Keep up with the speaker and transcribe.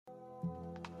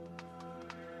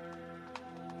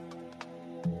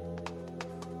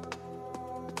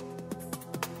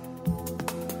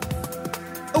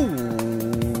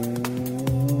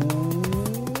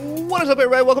What is up,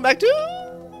 everybody? Welcome back to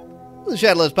the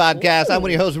Shadowless Podcast. I'm one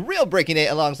of your hosts, Real Breaking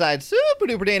Nate, alongside Super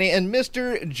Duper Danny and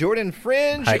Mr. Jordan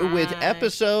Fringe with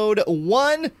episode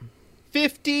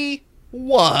 151.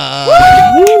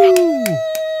 Woo!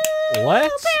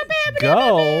 Let's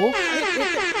go.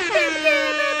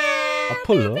 A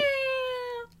pull up.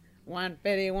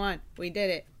 151. We did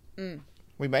it.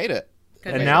 We made it.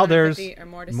 And now there's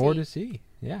more to see.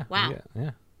 Yeah. Wow. Yeah.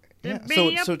 Yeah. To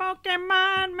be a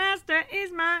Pokemon master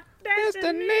is my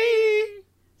destiny.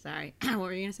 Sorry. What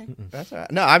were you going to say? That's all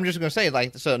right. No, I'm just going to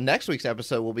say, so next week's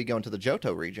episode, we'll be going to the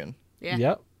Johto region. Yeah.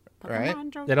 Yep. Right?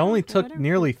 It only took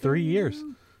nearly 3 years.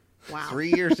 Wow.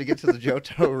 3 years to get to the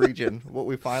Johto region. Well,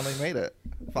 we finally made it.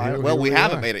 Well, we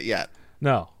haven't made it yet.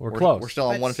 No, we're close. We're still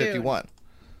on But 151.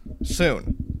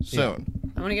 Soon.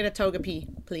 I want to get a Togepi,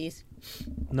 please.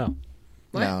 No.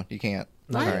 What? No, you can't.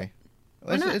 What? Sorry.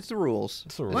 It's the rules.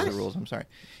 It's the It's rules. the rules. I'm sorry.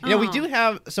 You know, we do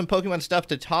have some Pokemon stuff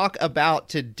to talk about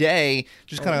today.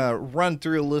 Just kind of run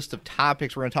through a list of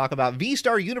topics. We're going to talk about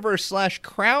V-Star Universe /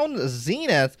 Crown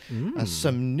Zenith.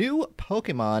 Some new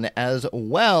Pokemon as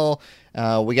well.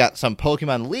 We got some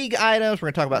Pokemon League items. We're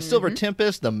going to talk about Silver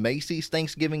Tempest, the Macy's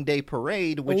Thanksgiving Day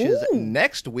Parade, which is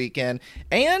next weekend.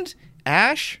 And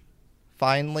Ash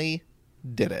finally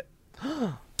did it.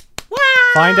 Wow.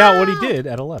 Find out what he did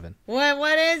at 11.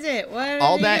 What is it? What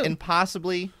All did that he do? and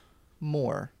possibly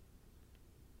more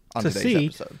on To today's see.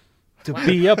 episode. To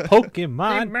be a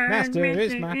Pokemon master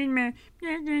is my...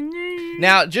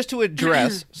 Now, just to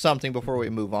address something before we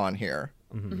move on here,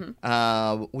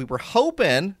 we were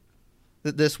hoping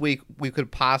that this week we could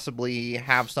possibly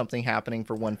have something happening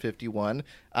for 151.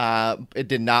 It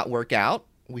did not work out.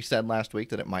 We said last week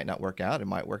that it might not work out. It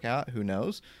might work out. Who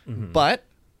knows? But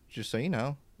just so you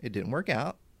know, it didn't work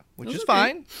out, which is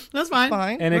fine. That's fine.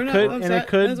 Fine. And We're it not could upset. and That's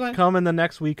it fine. could come in the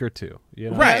next week or two. You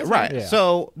know? Right, right. Yeah.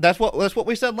 So that's what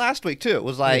we said last week too. It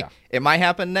was like Yeah. it might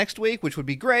happen next week, which would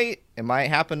be great. It might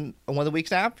happen one of the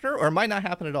weeks after, or it might not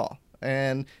happen at all.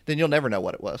 And then you'll never know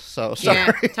what it was. So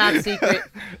sorry. Yeah, top secret.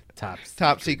 Top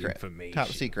secret. information. Top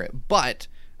secret. But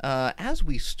as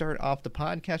we start off the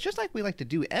podcast, just like we like to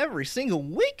do every single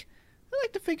week, I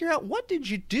like to figure out, what did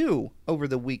you do over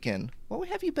the weekend? What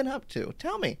have you been up to?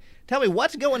 Tell me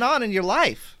what's going on in your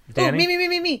life. Oh, Danny?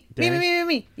 me. Danny?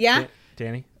 Me. Yeah?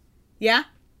 Danny, Yeah?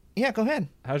 Yeah, go ahead.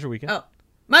 how's your weekend? Oh.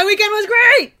 My weekend was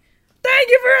great! Thank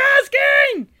you for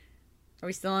asking! Are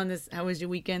we still on this how was your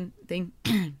weekend thing?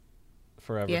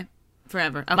 Forever. Yeah.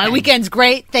 Forever. Okay. My weekend's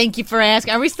great. Thank you for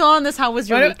asking. Are we still on this how was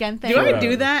your weekend thing? Do you ever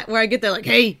do that? Where I get there like,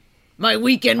 hey, my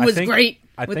weekend was great.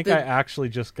 I think I actually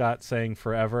just got saying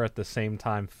forever at the same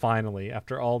time. Finally,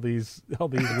 after all these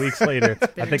weeks later,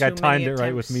 I think I too timed many it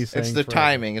right with me saying. It's the forever.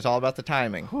 timing. It's all about the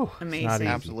timing. Whew, it's Amazing. not easy.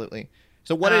 Absolutely.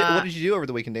 So what did you do over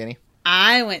the weekend, Danny?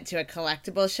 I went to a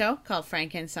collectible show called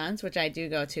Frank and Sons, which I do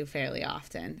go to fairly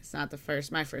often. It's not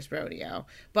my first rodeo,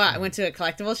 but I went to a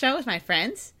collectible show with my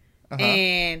friends,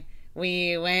 and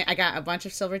we went. I got a bunch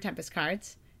of Silver Tempest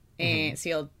cards and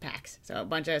sealed packs, so a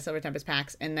bunch of Silver Tempest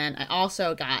packs, and then I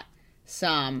also got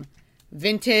some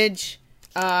vintage,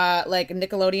 like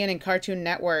Nickelodeon and Cartoon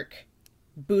Network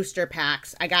booster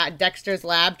packs. I got Dexter's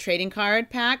Lab trading card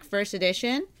pack, first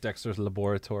edition. Dexter's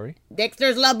Laboratory.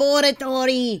 Dexter's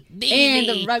Laboratory and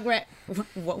the Rugrat.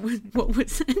 What was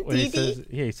that? When Dee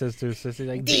he says to his sister,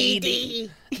 like, Dee.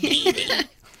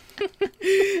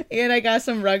 And I got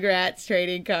some Rugrats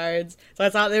trading cards. So I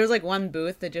thought there was like one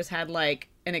booth that just had like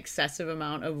an excessive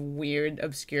amount of weird,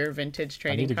 obscure vintage I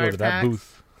trading need to card go to that packs.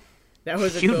 booth. That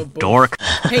was a You good booth. dork.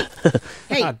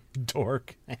 Hey, Ah,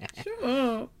 dork.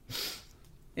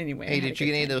 Anyway. I Hey, had a did you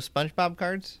good get any of time. those SpongeBob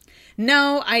cards?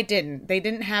 No, I didn't. They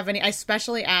didn't have any. I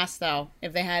specially asked, though,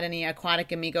 if they had any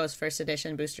Aquatic Amigos first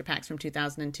edition booster packs from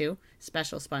 2002,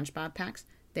 special SpongeBob packs.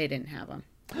 They didn't have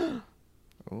them.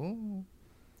 Ooh.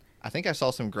 I think I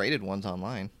saw some graded ones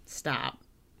online. Stop.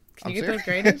 Can I'm you get those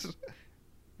serious. graded?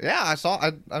 Yeah, I saw.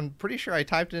 I'm pretty sure I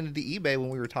typed it into the eBay when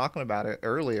we were talking about it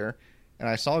earlier, and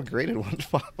I saw graded ones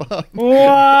pop up.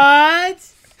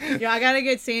 What? Yeah, I gotta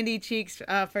get Sandy Cheeks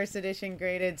first edition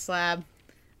graded slab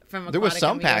from Aquatic There was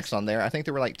some Amigos. packs on there. I think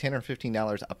they were like $10 or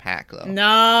 $15 a pack, though.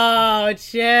 No,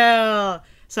 chill.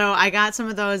 So I got some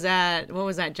of those at, what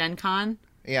was that, Gen Con?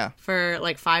 Yeah. For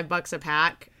like $5 a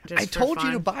pack. Just I for told you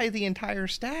fun. to buy the entire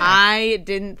stack. I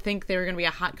didn't think they were going to be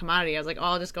a hot commodity. I was like, oh,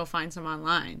 I'll just go find some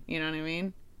online. You know what I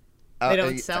mean? They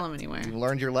don't sell them anywhere. You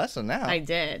learned your lesson now. I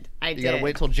did. You got to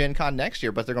wait till Gen Con next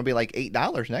year, but they're going to be like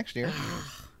 $8 next year.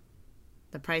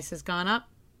 The price has gone up.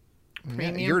 Yeah,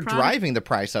 Premium you're product? driving the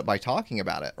price up by talking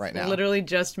about it right now. Literally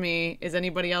just me. Is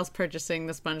anybody else purchasing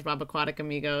the SpongeBob Aquatic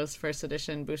Amigos first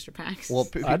edition booster packs? Well,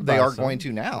 I'd they buy are some. going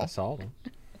to now. I saw them.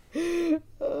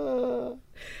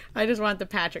 I just want the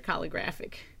Patrick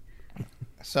holographic.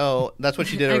 So that's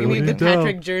what you did I over the need the weekend.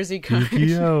 Patrick jersey card.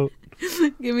 Yo.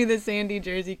 Give me the Sandy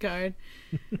jersey card.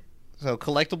 So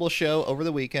collectible show over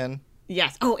the weekend.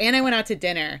 Yes. Oh, and I went out to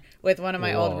dinner with one of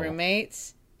my Whoa. old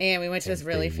roommates. And we went to this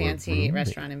really they were fancy roommates.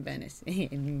 restaurant in Venice.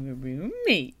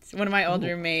 Roommates. One of my old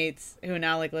roommates who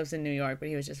now lives in New York, but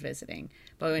he was just visiting.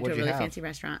 But we went What'd to a you really have? fancy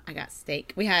restaurant. I got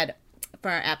steak. We had,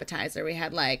 for our appetizer, we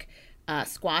had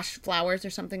squash flowers or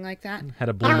something like that. Had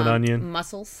a bloomin' onion.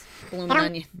 Mussels. Bloomin'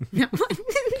 onion.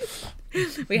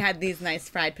 We had these nice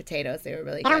fried potatoes. They were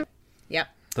really good. Yep.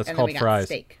 That's and called then we got fries.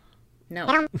 steak. No.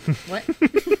 What?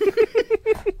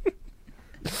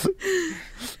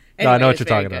 No, I Anyway, know it what was you're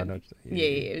very talking good. about. I know what you're-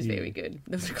 Yeah, it was very good.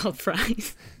 Those are called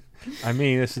fries. I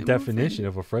mean, it's the definition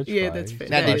of a French fry. Yeah, that's fair.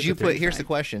 Now, That did is you a put? French Here's fry. the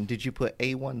question: did you put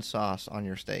A1 sauce on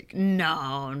your steak?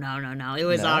 No. It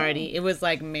was No? already, it was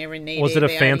like marinated. Was it a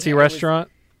They already fancy had- restaurant?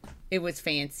 It was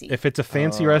fancy. If it's a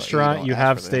fancy you restaurant, don't you ask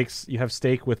have for that. steaks. You have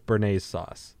steak with béarnaise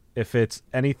sauce. If it's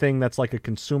anything that's like a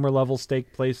consumer level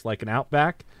steak place, like an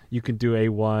Outback, you can do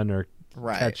A1 or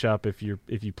Right. ketchup if you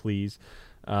please.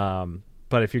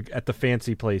 But if you're at the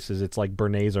fancy places, it's like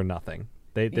béarnaise or nothing.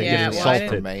 They Yeah, get well, I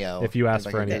insulted mayo. if you ask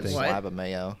Like for a big anything. What? slab of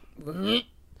mayo.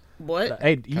 What?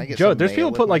 Hey, I get Joe, some there's mayo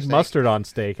people with put my like steak? mustard on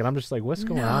steak, and I'm just like, what's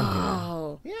going on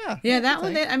Oh. Yeah. Yeah, that's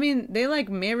that the one, thing. they like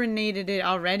marinated it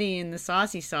already in the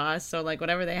saucy sauce. So like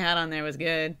whatever they had on there was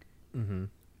good. You And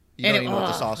don't even know what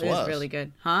the sauce it was. was really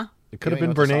good. Huh? here? It could have You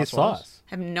been don't even know what béarnaise the sauce was? sauce. I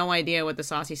have no idea what the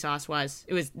saucy sauce was.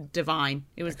 It was divine.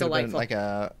 It was Could have been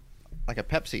delightful. like a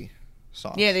Pepsi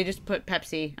sauce. Yeah, they just put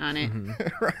Pepsi on it.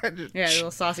 right. Just- Yeah, a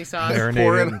little saucy sauce. Pour it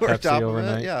Marinated in over Pepsi top of it,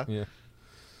 overnight. yeah.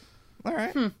 All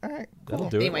right. All right. Cool. That'll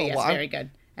do it. Anyway, yes, Well, I'm- very good.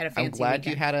 I had a fancy I'm glad weekend.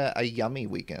 you had a yummy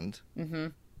weekend.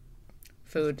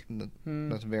 Food.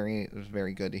 That's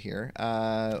very good to hear.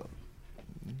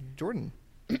 Jordan,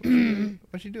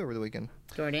 what'd you do over the weekend?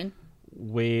 Jordan.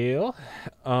 Well,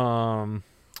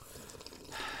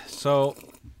 so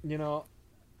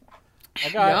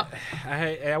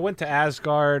I went to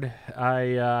Asgard.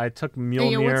 I took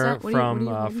Mjolnir that? What are you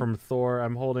holding? from Thor.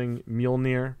 I'm holding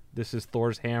Mjolnir. This is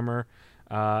Thor's hammer.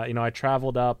 I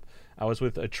traveled up. I was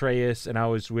with Atreus and I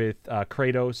was with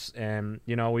Kratos, and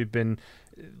we've been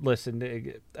listen.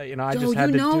 I just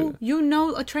had to do. You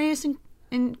know Atreus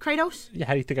and Kratos? Yeah,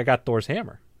 how do you think I got Thor's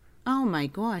hammer? Oh my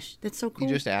gosh, that's so cool.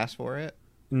 You just asked for it.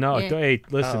 No, Yeah. hey,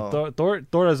 listen, Oh. Thor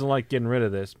doesn't like getting rid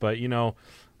of this, but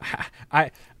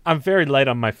I'm very light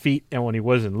on my feet, and when he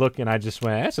wasn't looking, I just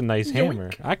went, "That's a nice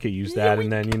hammer. I could use that."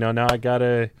 And then now I got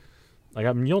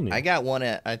Mjolnir. I got one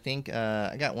at I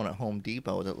got one at Home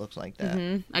Depot that looks like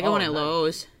that. I got one at nice.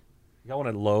 Lowe's. You got one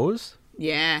at Lowe's.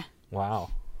 Yeah. Wow.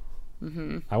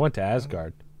 I went to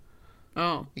Asgard.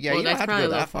 Oh. Yeah, well, you don't that's have to probably go a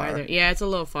little that far. farther. Yeah, it's a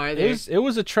little farther. It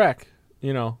was a trek,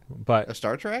 A but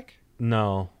Star Trek?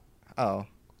 no, Oh,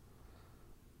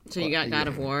 So you got God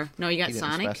of War. No, you got he didn't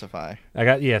Sonic. specify.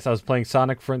 I was playing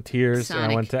Sonic Frontiers, and I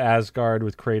Sonic. went to Asgard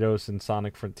with Kratos and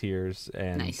Sonic Frontiers,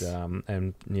 and Nice.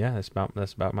 and yeah, that's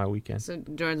about my weekend. So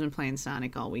Jordan's been playing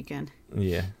Sonic all weekend.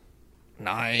 Yeah.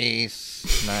 Nice.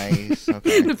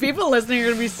 Okay. The people listening are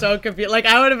gonna be so confused. Like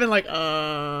I would have been like,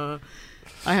 I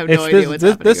have It's no idea what's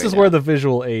happening. this right is now. where the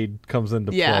visual aid comes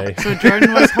into Yeah. play. So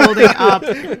Jordan was holding up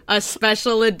a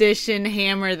special edition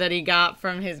hammer that he got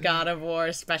from his God of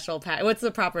War special pack. What's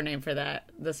the proper name for that?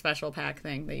 The special pack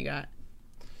thing that you got.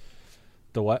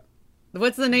 The what?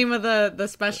 What's the name of the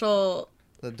special?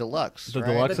 The deluxe. The right?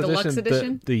 deluxe The deluxe edition,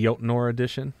 edition? the Jotnar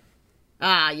edition.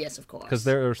 Ah, yes, of course. Because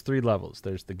there's 3 levels.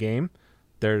 There's the game,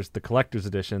 there's the collector's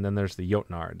edition, then there's the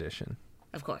Jotnar edition,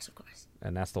 Of course.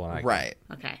 and that's the one I got. Right.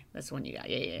 Okay, that's the one you got.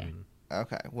 Yeah.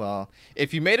 Okay. Well,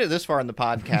 if you made it this far in the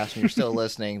podcast and you're still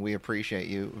listening, we appreciate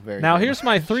you very Now very here's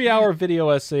much. my 3-hour video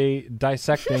essay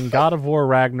dissecting God of War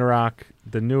Ragnarok,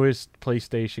 the newest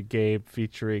PlayStation game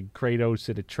featuring Kratos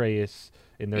and Atreus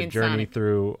in their And journey Sonic.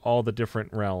 through all the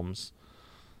different realms,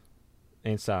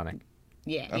 and Sonic.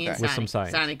 Yeah, Okay. and With Sonic. some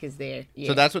science. Sonic is there.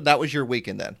 Yeah. So that was your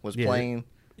weekend then? Was Yeah. playing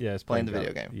Yeah, it's Playing the that-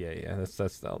 video game. Yeah.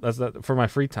 That's for my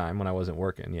free time when I wasn't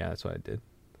working. Yeah, that's what I did.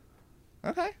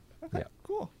 Okay. Yeah.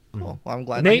 Cool. Well, I'm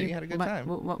glad Nate- that you had a good time.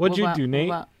 What'd you do, Nate?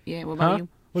 What about Huh? you?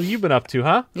 What have you been up to,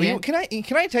 huh? Well, Yeah. can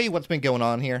I tell you what's been going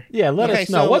on here? Yeah, let Okay, us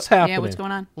know so- what's happening. Yeah, what's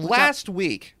going on? What's Last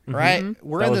week, right?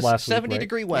 We're That in was the last week,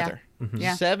 70-degree weather.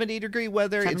 Yeah. 70-degree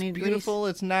weather. 70 It's degrees. beautiful.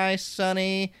 It's nice,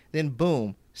 sunny. Then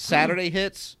boom, Saturday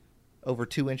hits. Over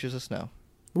 2 inches of snow.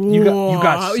 You got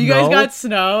Whoa, you guys snow? got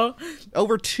snow?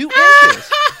 Over 2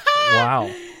 inches.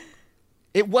 Wow.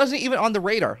 It wasn't even on the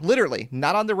radar. Literally,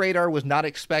 not on the radar. Was not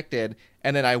expected.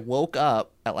 And then I woke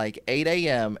up at like 8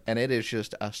 a.m. and it is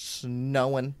just a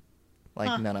snowing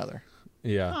like none other.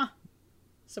 Yeah. Huh.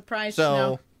 Surprise So,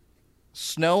 snow.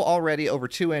 snow already over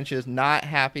 2 inches. Not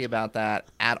happy about that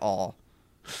at all.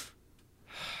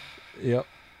 Yep.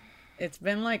 It's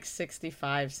been like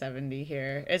 65, 70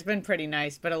 here. It's been pretty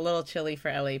nice, but a little chilly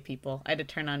for LA people. I had to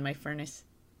turn on my furnace.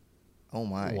 Oh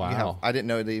my! Wow. I didn't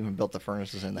know they even built the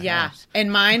furnaces in the Yeah, house.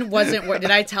 and mine wasn't. Did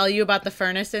I tell you about the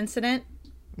furnace incident?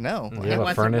 No. You have a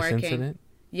wasn't furnace working. incident?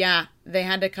 Yeah, they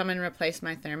had to come and replace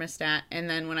my thermostat, and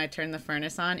then when I turned the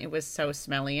furnace on, it was so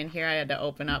smelly in here. I had to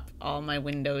open up all my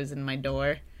windows and my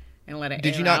door and let it.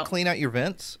 Did you air not out. clean out your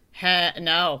vents?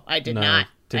 No, I did No, not.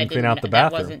 didn't I clean out the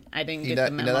bathroom. I didn't You get know,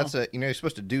 the memo. that's you're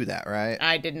supposed to do that, right?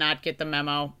 I did not get the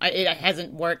memo. It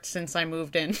hasn't worked since I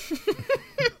moved in.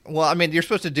 Well, I mean, you're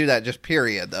supposed to do that just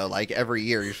period, though. Like, every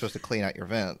year, you're supposed to clean out your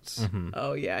vents.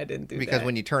 Oh yeah, I didn't do Because that.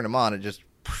 when you turn them on, it just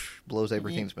blows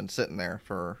everything that's been sitting there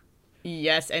for...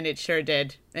 Yes, and it sure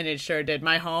did.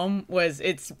 My home was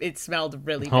it smelled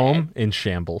really Home in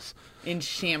shambles. bad. In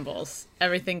shambles.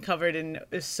 Everything covered in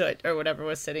soot or whatever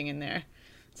was sitting in there.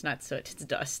 It's not soot, it's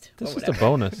dust. This or is whatever. a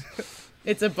bonus.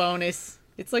 It's a bonus.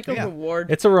 It's like a Yeah. reward.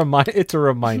 It's a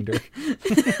reminder.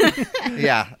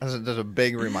 Yeah, there's a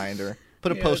big reminder.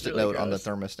 Put a Yeah, it's Post-it really note on the gross.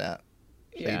 thermostat so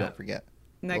you Yeah. don't forget.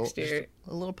 Next Just year.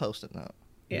 a little Post-it note.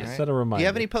 Yeah. Alright? Set a reminder. Do you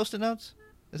have any Post-it notes?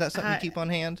 Is that something you I- keep on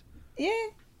hand? Yeah.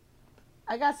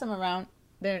 I got some around.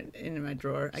 They're in my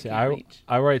drawer. I See, can't reach.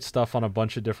 I write stuff on a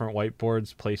bunch of different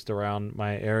whiteboards placed around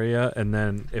my area, and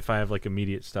then if I have like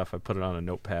immediate stuff, I put it on a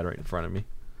notepad right in front of me.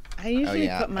 I usually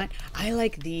yeah. put mine. I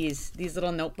like these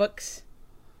little notebooks,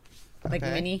 like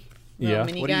Okay. mini Yeah.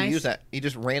 mini What guys. do you use that? You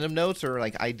just random notes or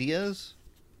like ideas?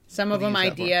 Some of What do them you use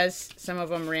that for? ideas, some of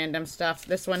them random stuff.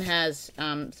 This one has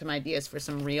some ideas for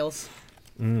some reels,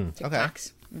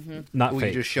 TikToks. Not Oh,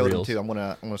 fake. you just showed reels. them too. I'm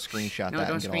gonna screenshot No, that.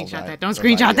 don't and get all screenshot of that. Don't those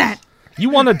screenshot ideas. that. You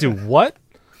want to do what?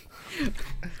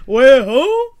 Well,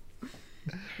 who?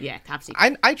 Yeah, top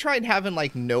secret. I tried having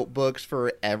like notebooks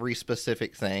for every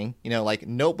specific thing, you know, like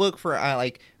notebook for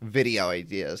like video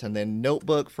ideas, and then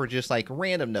notebook for just like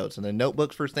random notes, and then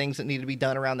notebooks for things that need to be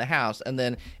done around the house, and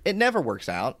then it never works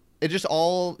out. It just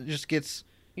all just gets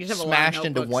You just have a lot of smashed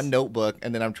into notebooks. one notebook,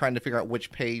 and then I'm trying to figure out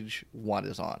which page what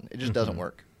is on. It just doesn't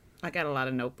work. I got a lot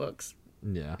of notebooks.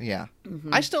 Yeah. Yeah,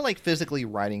 Mm-hmm. I still like physically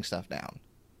writing stuff down.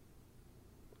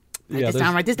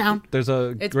 Write this down. There's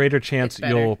a It's- greater chance it's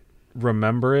better. you'll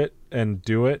remember it and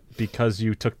do it because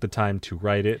you took the time to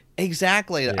write it.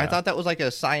 Exactly. I Yeah. thought that was like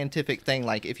a scientific thing.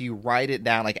 Like if you write it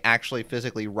down, like actually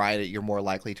physically write it, you're more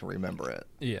likely to remember it.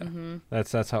 Yeah. Mm-hmm.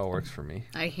 That's how it works for me.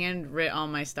 I handwrit all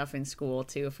my stuff in school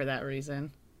too for that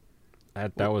reason.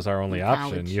 That was our only in option.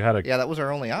 college. You had a Yeah, that was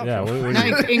our only option. yeah. What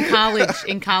No,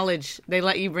 in college, they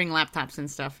let you bring laptops and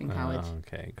stuff in college. Oh,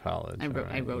 okay, college. I wrote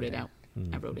alright, it yeah. out.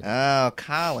 I wrote it out. Oh,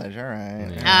 college. All right.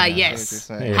 Yeah. Ah, I see what yes. you're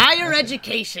saying. Yeah. Higher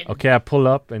education. Okay, I pull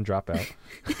up and drop out.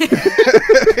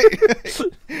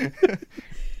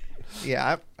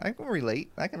 Yeah, I can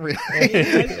relate. I can relate.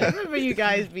 I remember you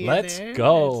guys being Let's there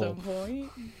go. at some point.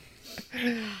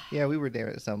 Yeah, we were there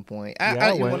at some point.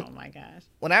 Yeah, when, Oh my gosh.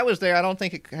 when I was there, I don't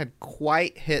think it had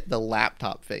quite hit the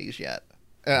laptop phase yet.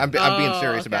 I'm being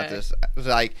serious about okay. this. It was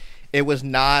like it was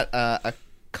not a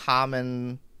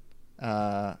common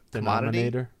commodity.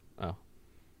 Denominator. Oh,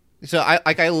 So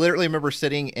I literally remember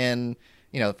sitting in,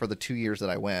 for the 2 years that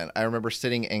I went, I remember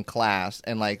sitting in class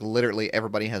and like literally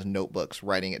everybody has notebooks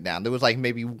writing it down. There was like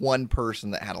maybe one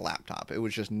person that had a laptop. It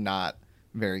was just not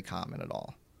very common at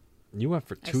all. you went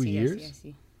for I 2 see, years. I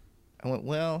see. I went,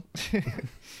 well,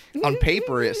 on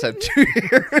paper it said 2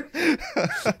 years.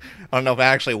 I don't know if I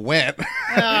actually went.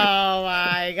 Oh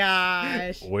my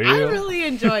gosh. Well. I really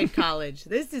enjoyed college.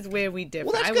 This is where we differ.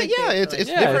 Well, that's I good. went Yeah, there it's like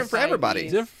different it's for everybody. five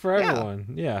It's years. different for Yeah. everyone.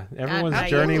 Yeah, everyone's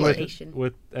absolutely. journey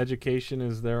with education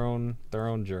is their own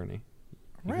journey.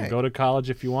 You can Right. go to college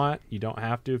if you want. You don't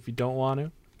have to if you don't want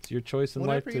to. It's your choice in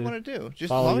Whatever life. you want to do. Just as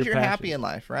follow long as your you're happy passions. in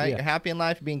life, right? Yeah. You're happy in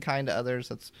life, being kind to others.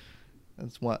 That's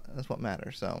what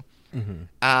matters. So,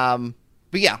 Mm-hmm.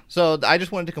 but yeah. So I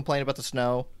just wanted to complain about the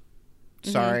snow.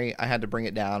 Mm-hmm. Sorry, I had to bring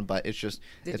it down, but it's just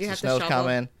Did it's you the have to snow's shovel?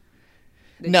 coming.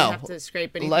 Did No. you have to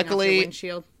scrape anything Luckily- off your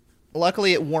windshield?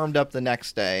 Luckily, it warmed up the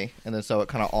next day, and then so it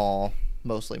kind of all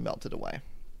mostly melted away.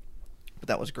 But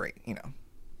that was great,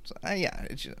 So yeah,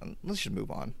 let's just move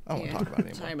on. I don't want to talk about it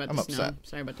anymore. Sorry about I'm the upset. snow.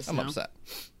 Sorry about the snow. I'm upset.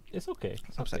 It's okay.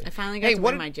 It's upset. okay. I finally got Hey, to what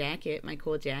wear did- my jacket, my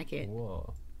cool jacket.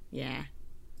 Whoa. Yeah.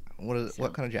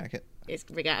 What kind of jacket?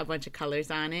 We got a bunch of colors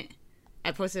on it.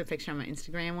 I posted a picture on my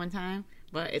Instagram one time,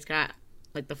 but it's got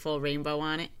like the full rainbow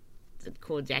on it. It's a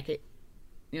cool jacket.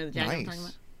 You know the jacket I'm talking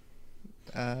Nice.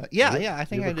 about? Yeah, I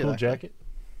think you I have do. a cool jacket.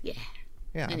 Yeah.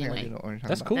 Yeah, I think I Anyway. do know what you're talking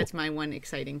That's about. cool. That's my one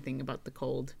exciting thing about the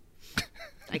cold.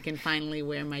 I can finally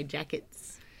wear my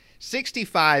jackets.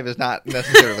 65 is not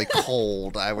necessarily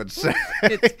cold, I would say.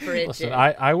 It's frigid. Listen,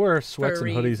 I wear sweats and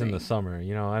hoodies in Freezing. the summer.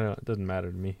 You know, it doesn't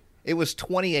matter to me. It was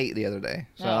 28 the other day.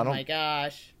 So I Oh don't, my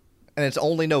gosh. and it's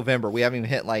only November. We haven't even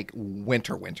hit like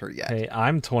winter yet. Hey,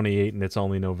 I'm 28 and it's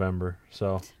only November,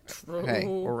 so True. Hey,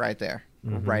 we're right there.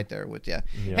 We're right there with you.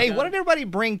 Yeah. Hey, what did everybody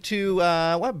bring to?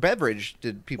 What beverage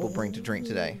did people bring to drink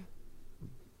today?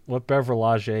 what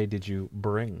beverage did you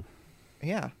bring,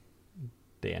 Yeah,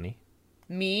 Danny?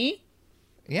 Me?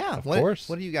 yeah. Of what, course.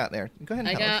 What do you got there? Go ahead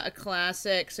and I tell got us. a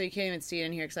classic, so you can't even see it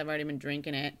in here because I've already been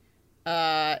drinking it.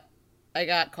 I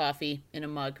got coffee in a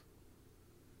mug.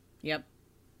 Yep.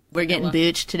 We're getting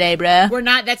Vanilla. booched today, bruh. We're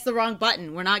not, that's the wrong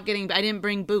button. We're not getting, I didn't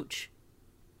bring booch.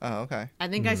 Oh, okay. I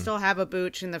think I still have a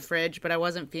booch in the fridge, but I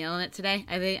wasn't feeling it today.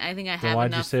 I think I Then have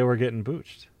why'd you enough say we're getting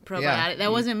booched? probiotic. Yeah,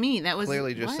 That wasn't me. That was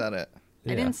Clearly just what? said it. I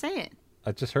didn't say it.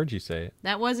 I just heard you say it.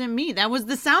 That wasn't me. That was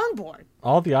the soundboard.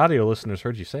 All the audio listeners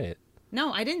heard you say it.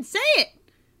 No, I didn't say it.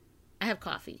 I have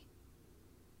coffee.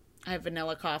 I have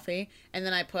vanilla coffee, and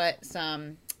then I put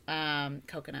some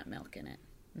coconut milk in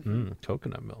it.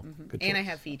 Coconut milk. Good And I choice.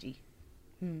 have Fiji.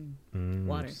 Mm,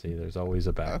 water. See, there's always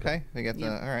a backup. Okay, you get the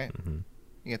Yep. all right.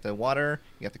 You get the water.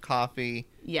 You got the coffee.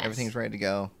 Yes. Everything's ready to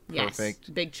go. Yes.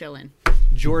 Perfect. Big chillin'.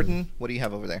 Jordan, what do you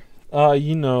have over there?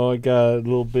 You know, I got a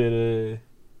little bit of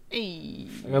Hey.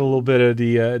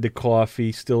 the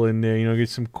coffee still in there. You know, get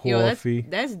some Yo, coffee.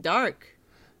 that's dark.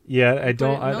 Yeah, I put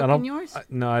don't. milk I don't. in yours?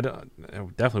 No, I don't. I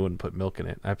definitely wouldn't put milk in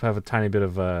it. I have a tiny bit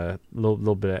of a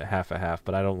little bit of half a half,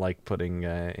 but I don't like putting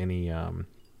any.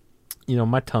 You know,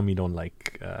 my tummy don't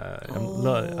like. I'm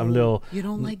a little. You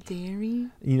don't like dairy?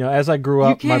 You know, as I grew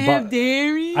You up, can't my have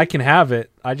dairy? I can have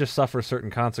it. I just suffer certain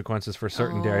consequences for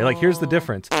certain dairy. Like, here's the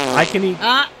difference. I can eat.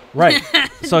 Right.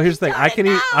 So here's the thing.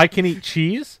 I can eat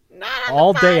cheese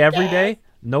all day, every day.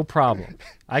 No problem.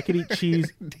 I can eat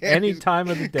cheese any time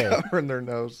of the day. Covering their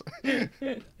nose.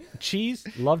 Cheese,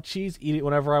 love cheese, eat it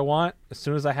whenever I want. As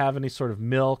soon as I have any sort of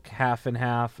milk, half and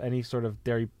half, any sort of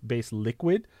dairy-based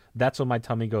liquid, that's when my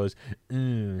tummy goes.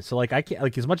 So like I can't,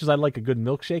 like, as much as I like a good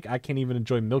milkshake, I can't even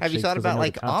enjoy milkshakes. Have you thought 'cause I about, know the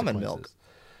like, almond milk? consequences.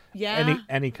 Yeah.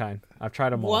 Any kind. I've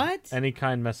tried them all. What? Any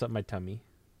kind mess up my tummy.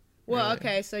 Well,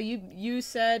 okay, so you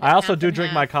said I also half do and drink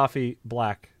half. my coffee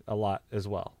black a lot as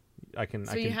well. I can.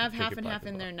 So I can you have drink half it and black half as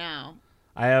in well. there now.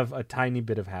 I have a tiny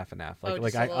bit of half and half. Like Oh,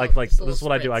 like just a I little- like just a this is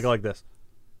little what I do. I go spritz. like this.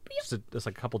 Just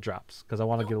a couple drops because I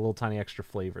want to get a little tiny extra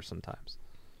flavor sometimes.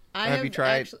 Have you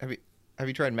tried? Actually, Have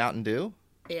you tried Mountain Dew?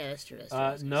 yeah, that's true. That's true.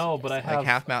 I was gonna No, say but I yes. have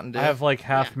half Mountain Dew? I have like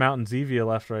half Yeah. Mountain Zevia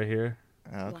left right here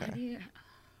Oh, Why okay. do you-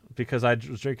 because I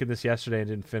was drinking this yesterday and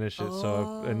didn't finish it.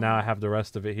 So and now I have the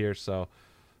rest of it here. So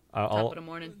Top I'll of the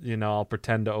morning. I'll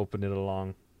pretend to open it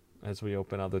along as we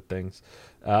open other things.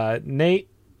 Nate,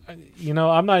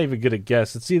 I'm not even gonna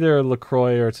guess. It's either a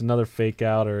LaCroix or it's another fake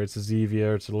out or it's a Zevia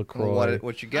or it's a LaCroix.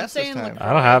 What you guess this saying time? LaCroix.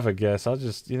 I don't have a guess. I'll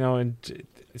just,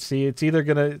 see, it's either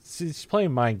it's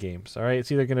playing mind games, all right?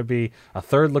 It's either gonna be a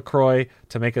third LaCroix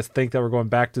to make us think that we're going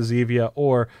back to Zevia,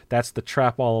 or that's the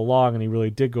trap all along, and he really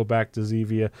did go back to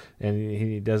Zevia, and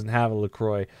he doesn't have a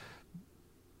LaCroix.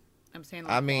 I'm saying.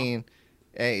 I mean,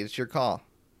 hey, it's your call.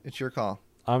 It's your call.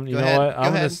 You Go know ahead. what? Go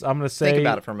I'm ahead. gonna say. Think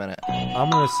about it for a minute. I'm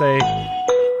gonna say.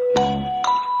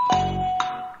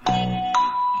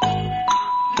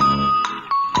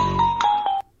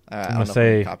 I gonna don't know if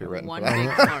say- copyright. one big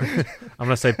part. I'm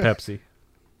gonna say Pepsi.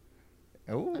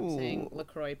 I'm saying Ooh.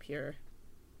 LaCroix Pure.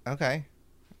 Okay.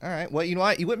 All right. Well, you know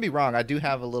what? You wouldn't be wrong. I do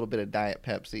have a little bit of Diet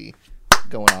Pepsi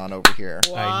going on over here.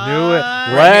 I knew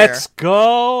it. What? Let's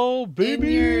go,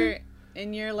 baby.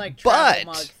 In your like travel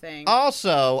mug But thing.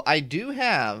 also, I do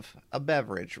have a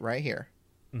beverage right here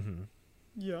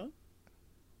Yeah.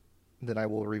 that I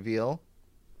will reveal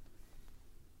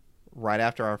right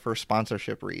after our first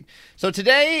sponsorship read. So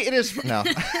today it is no.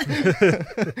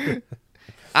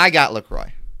 I got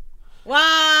LaCroix.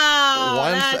 Wow.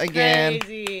 Once that's again,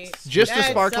 crazy. just the That's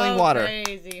sparkling so water.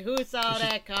 Crazy. Who saw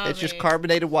that coming? It's just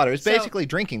carbonated water. It's So- basically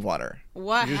drinking water.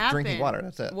 What You're just happened? drinking water.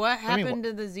 That's it. What I mean, happened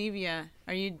to the Zevia?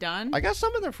 Are you done? I got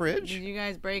some in the Did fridge. you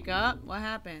guys break up? What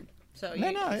happened? So No,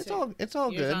 you, no, it's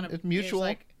all you're good. just on a- It's you're just mutual.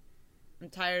 like, I'm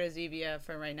tired of Zevia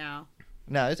for right now.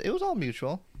 No, it was all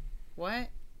mutual. What?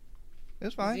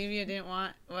 It's fine. Zevia didn't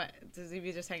want what? The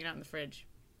Zevia just hanging out in the fridge.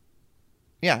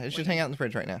 Yeah, it's just hanging out in the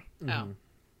fridge right now. Oh,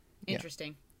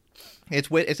 interesting.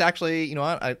 It's actually, you know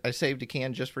what? I saved a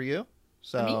can just for you.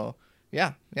 So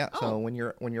yeah. So Oh. when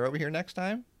you're over here next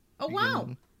time, Oh you wow!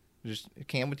 can just a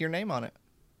can with your name on it.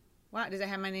 Wow, does it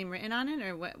have my name written on it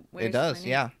or what? It where's does. my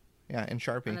name? Yeah, in On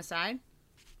Sharpie. the side.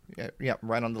 Yeah,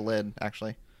 right on the lid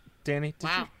actually. Danny,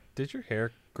 Wow. did your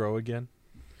hair grow again?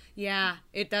 Yeah,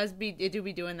 it does be. It do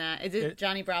be doing that. Is it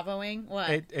Johnny Bravoing? What?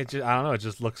 It just, I don't know. It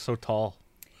just looks so tall.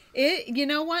 You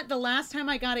know what? The last time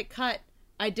I got it cut,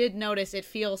 I did notice it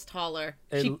feels taller.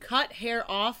 She cut hair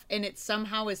off, and it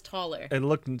somehow is taller. It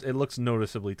looks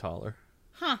noticeably taller.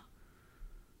 Huh.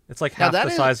 It's like half the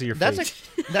size of your face.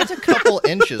 That's a couple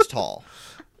inches tall.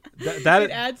 That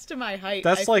it adds to my height.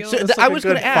 That's like, I was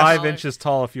going to ask 5 inches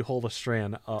tall if you hold a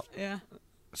strand up. Yeah.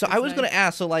 So I was going to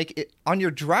ask, so like on your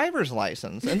driver's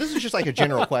license, and this is just like a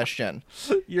general question,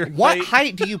 what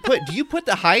height do you put? Do you put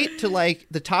the height to like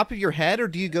the top of your head, or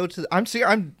do you go to?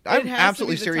 I'm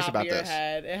absolutely serious about this.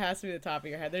 It has to be the top of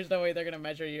your head. There's no way they're going to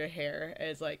measure your hair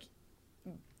as like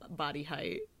body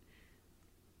height.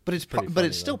 But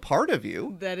it's still part of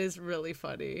you. That is really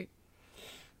funny.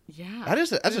 Yeah,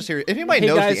 that's a serious. If anybody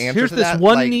knows guys, the answer here's to this that,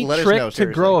 one like, neat let us trick know, to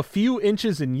seriously. grow a few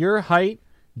inches in your height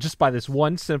just by this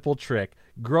one simple trick.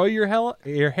 Grow your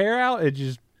hair out and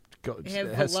just go.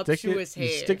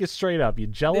 Stick it straight up. You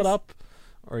gel it up,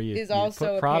 or you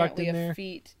also put product apparently in there. a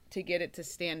feat to get it to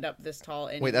stand up this tall.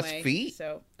 Anyway. Wait, that's feet?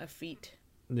 So a feet.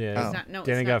 Yeah, It's not, no,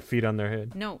 Danny it's got not. feet on their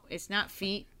head. No, it's not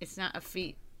feet. It's not a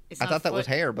feet. It's I not thought that foot. was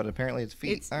hair, but apparently it's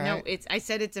feet. It's All no. right. It's. I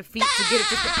said it's a feat to get it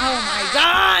to. Oh my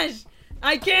gosh!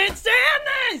 I can't stand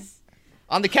this.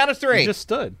 On the count of 3. You just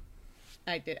stood.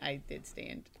 I did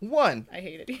stand. 1, I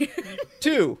hate it.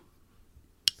 2,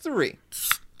 3.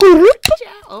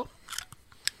 Oh.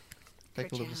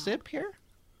 Take a little sip here.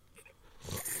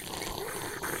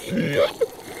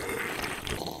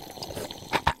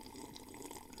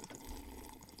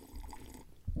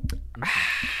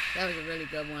 That was a really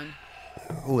good one.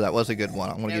 Oh, that was a good one.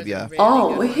 I'm gonna give you a.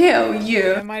 Hell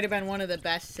yeah. It might have been one of the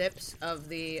best sips of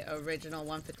the original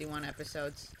 151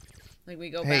 episodes. Like we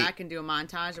go Hey. back and do a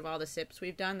montage of all the sips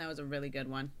we've done. That was a really good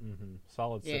one. Mm-hmm.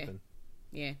 Solid Yeah. sipping.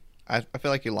 Yeah. I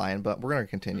feel like you're lying, but we're gonna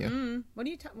continue. What are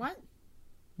you? What?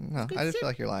 No, good I just sip. feel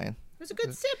like you're lying. It was a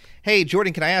good sip. Hey,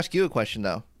 Jordan, can I ask you a question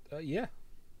though? Yeah.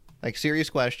 Like serious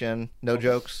question, no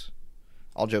jokes.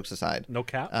 All jokes aside. No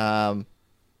cap.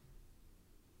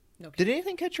 Okay. Did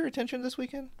anything catch your attention this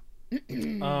weekend?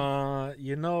 It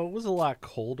was a lot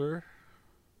colder.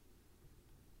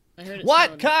 I heard it What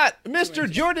snowed. caught Mr.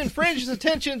 Jordan Fringe's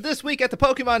attention this week at the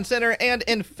Pokemon Center? And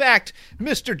in fact,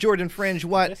 Mr. Jordan Fringe,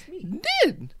 what That's me.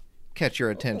 did catch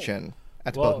your attention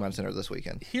at the Well, Pokemon Center this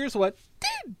weekend? Here's what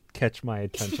did catch my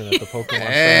attention at the Pokemon Center.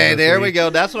 Hey, this there we week. go.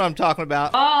 That's what I'm talking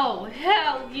about. Oh,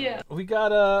 hell yeah. We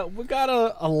got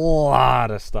a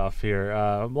lot of stuff here.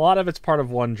 A lot of it's part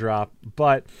of one drop,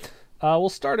 but we'll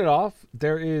start it off.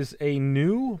 There is a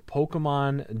new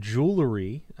Pokemon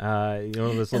jewelry.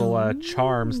 Those little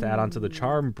charms to add onto the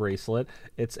charm bracelet.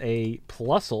 It's a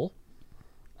Plusle.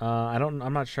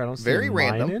 I'm not sure. I don't see Very a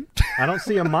random. Minun. I don't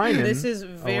see a Minun. This is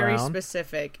very around.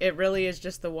 specific. It really is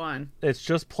just the one. It's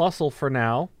just Plusle for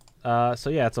now. So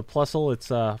yeah, it's a Plusle. It's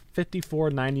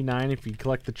 $54.99 if you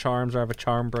collect the charms or have a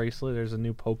charm bracelet. There's a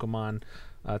new Pokemon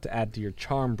to add to your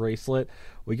charm bracelet.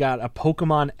 We got a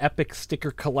Pokemon Epic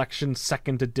Sticker Collection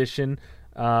 2nd Edition,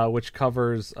 which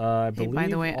covers I believe. By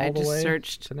the way, all I the just way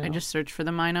searched. to now. I just searched for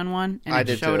the Minun one, and I it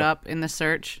did showed too. up in the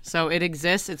search. So it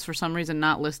exists. It's for some reason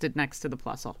not listed next to the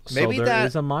Plusle. Maybe so there that-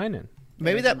 is a Minun.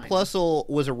 Maybe There's that a Plusle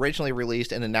was originally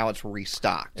released and then now it's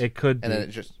restocked. It could be.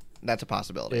 And then that's a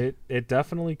possibility. It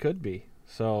definitely could be.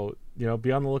 So,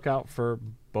 be on the lookout for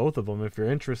both of them if you're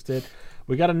interested.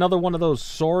 We got another one of those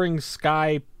Soaring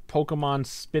Sky Pokemon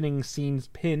spinning scenes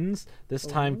pins, this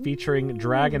time featuring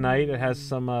Dragonite. It has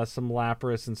some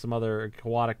Lapras and some other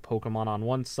aquatic Pokemon on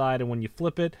one side, and when you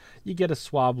flip it, you get a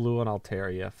Swablu and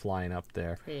Altaria flying up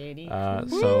there. Pretty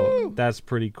So that's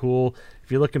pretty cool. If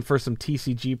you're looking for some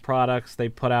TCG products, they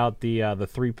put out the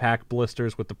 3-pack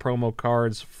blisters with the promo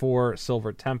cards for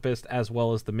Silver Tempest, as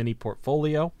well as the mini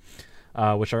portfolio,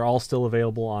 which are all still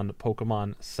available on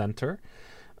Pokemon Center.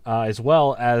 As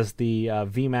well as the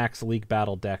VMAX League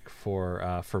Battle deck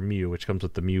for Mew, which comes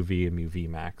with the Mew V and Mew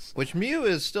VMAX. Which Mew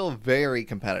is still very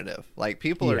competitive. Like,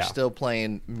 people are Yeah. still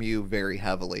playing Mew very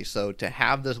heavily. So to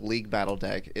have this League Battle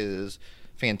deck is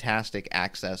fantastic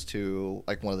access to,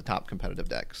 like, one of the top competitive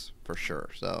decks, for sure.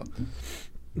 So,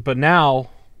 But now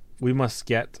we must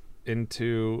get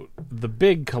into the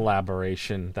big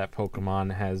collaboration that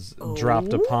Pokemon has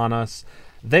dropped upon us.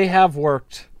 They have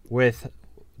worked with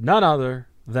none other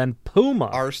than Puma.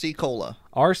 RC Cola.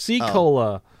 RC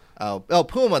Cola. Oh,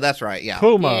 Puma, that's right. Yeah.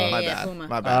 Puma. My Yeah, bad. Puma.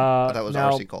 My bad. I thought it was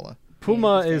now- RC Cola.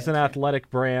 Puma Yeah, is an yeah. athletic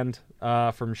brand,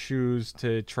 from shoes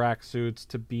to tracksuits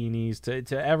to beanies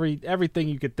to everything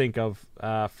you could think of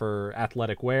for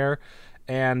athletic wear.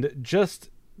 And just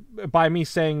by me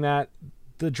saying that,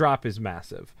 the drop is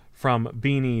massive. From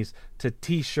beanies to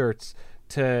T-shirts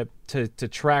to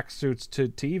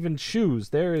tracksuits to even shoes.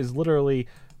 There is literally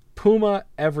Puma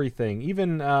everything,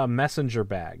 even messenger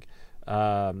bag,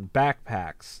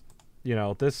 backpacks. You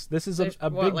know, this is a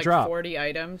big like drop. 40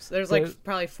 items. There's like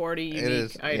probably 40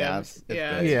 unique items.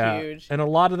 It's huge. And a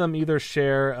lot of them either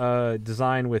share a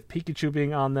design with Pikachu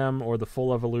being on them or the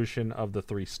full evolution of the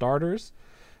 3 starters.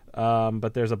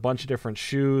 But there's a bunch of different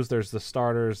shoes. There's the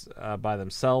starters by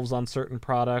themselves on certain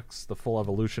products, the full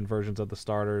evolution versions of the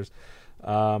starters.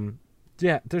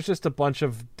 There's just a bunch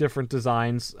of different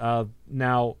designs.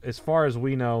 Now, as far as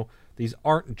we know, these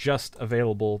aren't just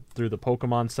available through the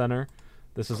Pokemon Center.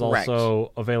 This is Correct.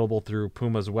 also available through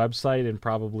Puma's website and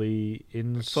probably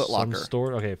in Foot Locker. some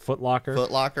store. Okay, Foot Locker.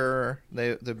 Foot Locker,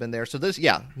 they've been there. So this,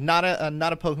 not a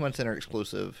Pokemon Center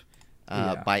exclusive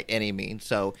by any means.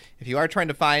 So if you are trying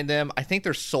to find them, I think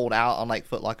they're sold out on like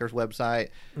Foot Locker's website.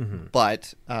 Mm-hmm.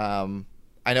 But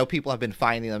I know people have been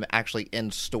finding them actually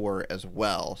in store as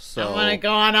well. So I want to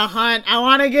go on a hunt. I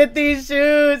want to get these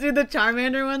shoes. Dude, the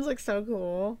Charmander ones look so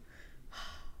cool.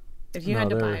 If you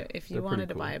wanted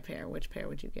to buy a pair, which pair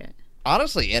would you get?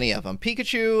 Honestly, any of them.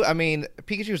 Pikachu, I mean,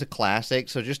 Pikachu is a classic,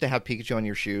 so just to have Pikachu on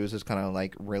your shoes is kind of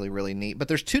like really, really neat. But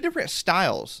there's 2 different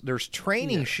styles. There's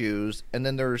training shoes, and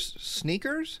then there's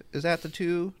sneakers. Is that the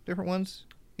 2 different ones?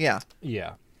 Yeah.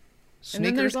 Yeah. Sneakers and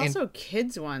then there's also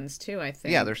kids ones too, I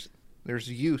think. Yeah, there's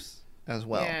youth as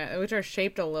well. Yeah, which are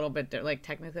shaped a little bit, like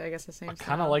technically, I guess the same. I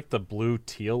kind of like the blue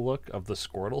teal look of the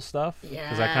Squirtle stuff. Yeah.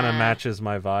 Because that kind of matches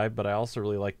my vibe, but I also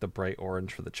really like the bright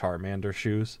orange for the Charmander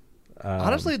shoes.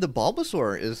 Honestly, the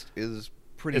Bulbasaur is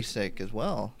pretty sick as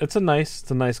well. It's a nice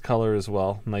color as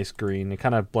well. Nice green. It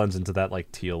kind of blends into that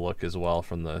like teal look as well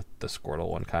from the Squirtle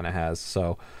one kind of has.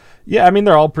 So, yeah, I mean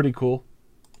they're all pretty cool.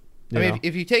 I mean,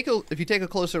 if you take a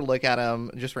closer look at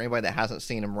them, just for anybody that hasn't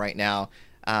seen them right now,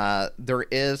 there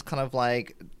is kind of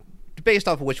like based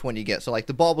off of which one you get. So like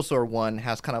the Bulbasaur one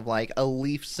has kind of like a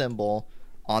leaf symbol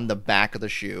on the back of the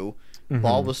shoe. Mm-hmm.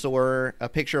 Bulbasaur, a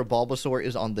picture of Bulbasaur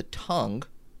is on the tongue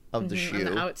of the shoe.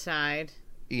 On the outside.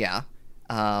 Yeah.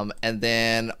 And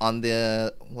then on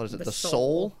the, what is it, the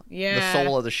sole? Yeah. The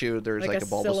sole of the shoe, there's like a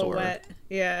Bulbasaur. Silhouette.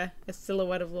 Yeah, a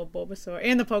silhouette of little Bulbasaur.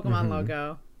 And the Pokemon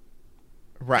logo.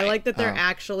 Right. I like that they're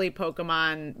actually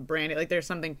Pokemon branded. Like there's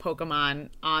something Pokemon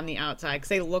on the outside because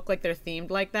they look like they're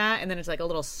themed like that, and then it's like a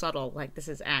little subtle, like this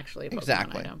is actually a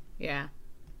Pokemon item. Yeah.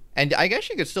 And I guess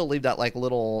you could still leave that like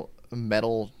little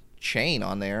metal chain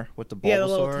on there with the Bulbasaur. Yeah, the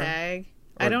little tag.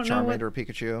 I don't know. Charmander or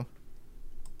Pikachu.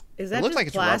 Is that it looks just like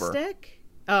it's plastic?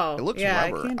 Rubber. Oh, it looks yeah,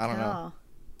 rubber. I can't don't tell. know.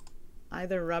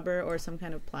 Either rubber or some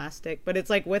kind of plastic, but it's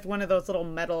like with one of those little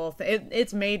metal.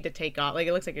 It's made to take off. Like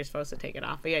it looks like you're supposed to take it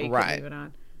off, but yeah, you can leave it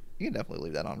on. You can definitely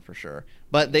leave that on for sure.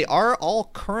 But they are all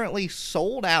currently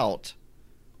sold out.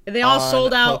 They all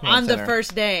sold out Pokemon on Center. the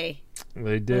first day.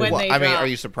 They did. When they I mean, dropped. are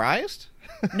you surprised?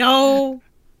 No,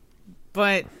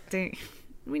 but we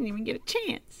didn't even get a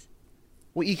chance.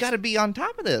 Well, you got to be on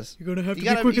top of this. You're gonna have to you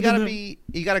gotta, be quicker than be.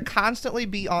 You got to constantly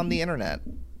be on the internet,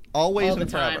 always All the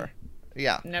and forever. time.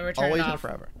 Yeah, Never turn it always off.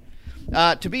 and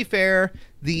forever. To be fair,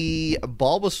 the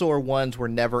Bulbasaur ones were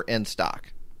never in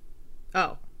stock.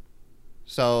 Oh,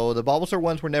 So the Bulbasaur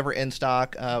ones were never in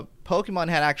stock. Pokemon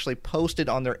had actually posted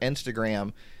on their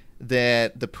Instagram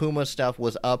that the Puma stuff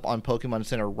was up on Pokemon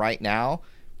Center right now.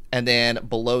 And then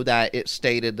below that, it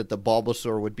stated that the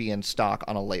Bulbasaur would be in stock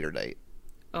on a later date.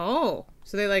 oh,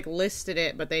 so they like listed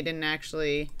it, but they didn't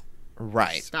actually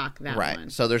stock that one.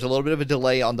 So there's a little bit of a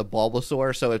delay on the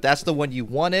Bulbasaur. So if that's the one you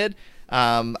wanted,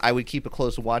 I would keep a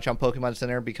close watch on Pokemon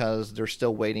Center because they're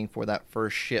still waiting for that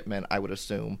first shipment, I would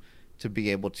assume, to be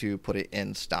able to put it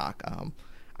in stock.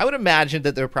 I would imagine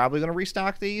that they're probably going to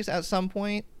restock these at some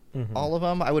point, all of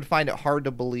them. I would find it hard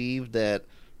to believe that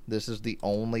this is the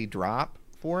only drop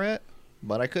for it,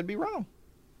 but I could be wrong.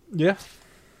 Yeah.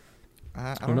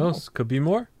 I Who don't know. knows? Could be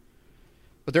more.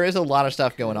 But there is a lot of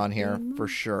stuff going on here for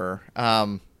sure.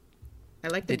 I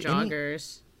like the Did any-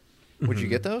 joggers. Would you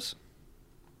get those?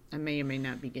 I may or may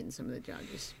not be getting some of the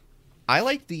joggers. I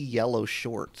like the yellow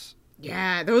shorts.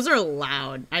 Yeah, those are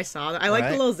loud. I saw that. I like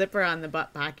the Right? little zipper on the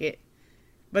butt pocket,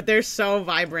 but they're so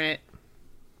vibrant.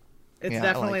 It's Yeah, I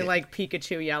definitely like like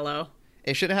Pikachu yellow.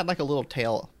 It should have had like a little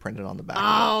tail printed on the back.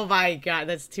 Oh my god,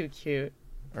 that's too cute.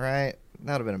 Right?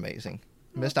 That would have been amazing.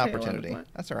 Missed tail on the opportunity. butt.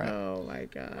 That's all right. Oh my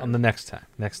god. On the next time.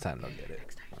 Next time they'll get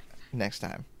it. Next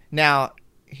time. Now,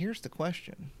 here's the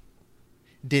question.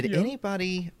 Did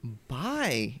anybody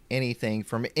buy anything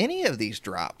from any of these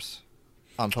drops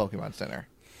on Pokemon Center?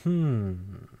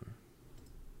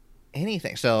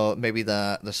 Anything. So maybe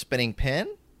the spinning pin?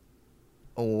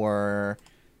 Or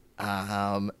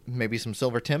maybe some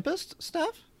Silver Tempest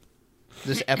stuff?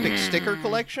 This epic sticker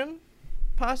collection?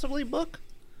 possibly book?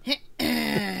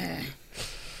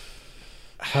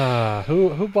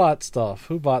 Who bought stuff?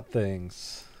 Who bought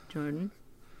things? Jordan.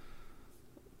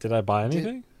 Did I buy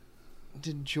anything?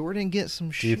 Did Jordan get some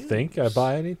Do shoes? you think I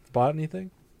bought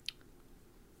anything?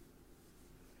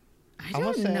 I I'm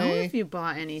don't gonna know say- if you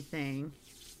bought anything.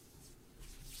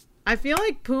 I feel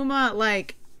like Puma,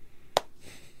 like,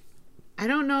 I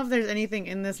don't know if there's anything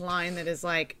in this line that is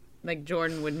like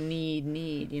Jordan would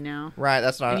need, you know? Right,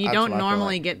 that's not. And you that's don't what I feel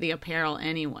normally like. get the apparel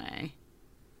anyway.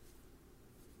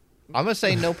 I'm gonna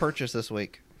say no purchase this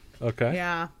week. Okay.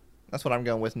 Yeah. That's what I'm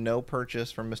going with. No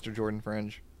purchase from Mr. Jordan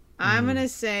Fringe. I'm gonna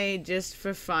say just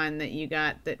for fun that you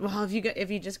got that. Well, if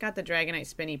you just got the Dragonite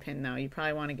spinny pin though, you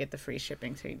probably want to get the free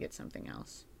shipping, so you get something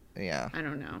else. Yeah. I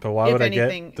don't know. But why If would I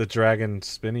anything- get the Dragon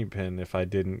Spinny Pin if I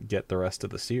didn't get the rest of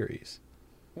the series?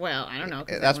 Well, I don't know.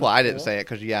 'cause that That's why one's I didn't cool. say it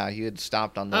because you had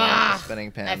stopped on the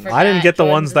spinning pin. I forgot. I didn't get the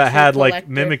Jordan's ones a that true had like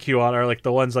collector. Mimikyu on, or like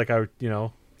the ones like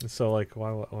So like,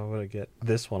 why would I get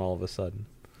this one all of a sudden?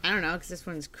 I don't know because this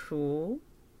one's cool.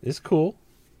 It's cool,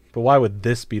 but why would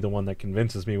this be the one that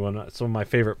convinces me when some of my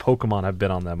favorite Pokemon have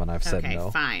been on them and I've said Okay,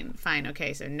 no? fine.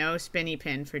 Okay, so no spinny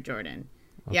pin for Jordan.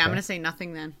 Yeah, I'm Okay. gonna say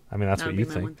nothing then. I mean, that's That'll what you be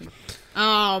my think. one thing.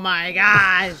 Oh my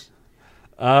gosh.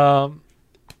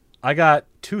 I got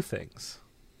two things.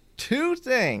 Two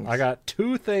things. I got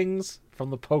two things from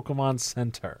the Pokemon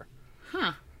Center.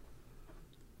 Huh.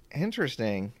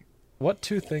 Interesting. What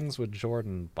two things would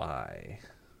Jordan buy?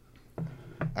 All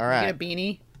Get right. a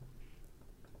beanie.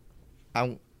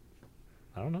 I'm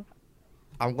I don't know.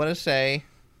 gonna say.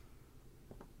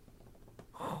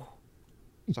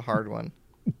 It's a hard one.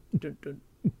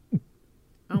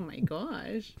 Oh my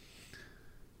gosh.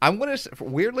 I'm gonna.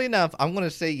 Weirdly enough, I'm gonna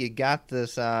say you got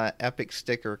this epic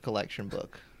sticker collection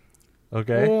book,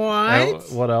 Okay.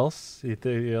 What? What else?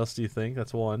 Else do you think?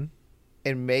 That's one.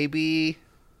 and maybe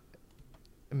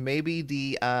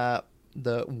the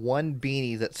one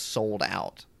beanie that's sold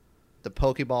out, the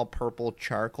Pokeball Purple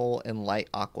Charcoal and Light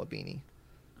Aqua beanie.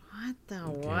 What the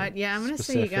what? Yeah, I'm gonna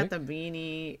say you got Specific? the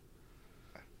beanie.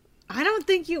 I don't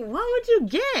think you. What would you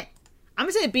get? I'm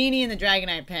gonna say a beanie and the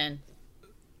Dragonite pen.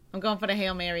 I'm going for the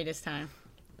Hail Mary this time.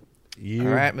 You.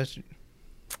 All right, Mr.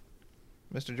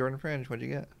 Jordan Fringe, what'd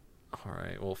you get? All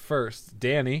right. Well, first,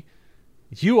 Danny,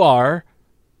 you are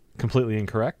completely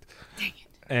incorrect. Dang it.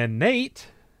 And Nate,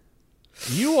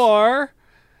 you are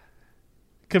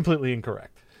completely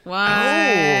incorrect.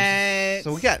 What?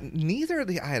 So we got neither of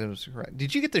the items correct.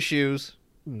 Did you get the shoes?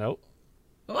 Nope.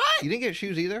 What? You didn't get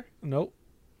shoes either? Nope.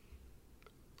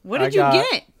 What did you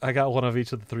get? I got one of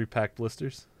each of the 3-pack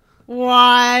blisters.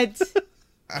 What?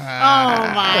 Oh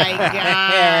my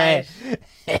gosh.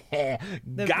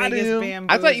 The Got biggest him. bamboozle.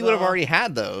 I thought you would have already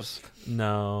had those.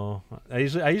 No, I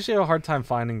usually have a hard time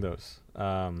finding those.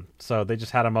 So they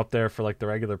just had them up there for like the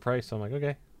regular price. So I'm like,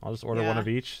 okay, I'll just order one Yeah. of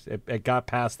each. It got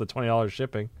past the $20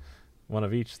 shipping. One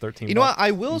of each, 13. You know what?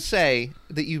 I will say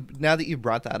that now that you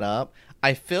brought that up,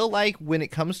 I feel like when it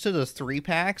comes to the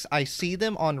 3-packs, I see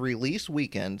them on release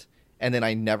weekend, and then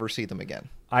I never see them again.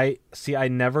 I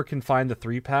never can find the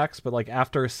 3-packs, but like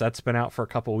after a set's been out for a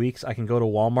couple weeks, I can go to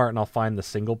Walmart and I'll find the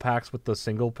single packs with the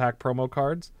single pack promo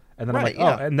cards, and then Right, I'm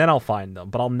like, yeah. and then I'll find them,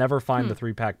 but I'll never find the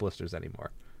 3-pack blisters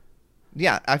anymore.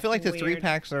 Yeah, I feel like the Weird.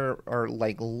 3-packs are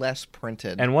like less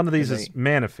printed. And one of these than is they-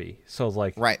 Manaphy, so it's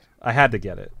like, Right. I had to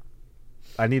get it.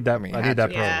 I need that. I mean, I had need that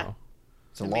to. Yeah. promo.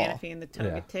 It's a The law. Manaphy and the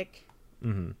Togetic.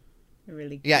 Mm-hmm.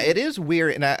 Really Yeah, cute. it is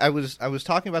weird, and I was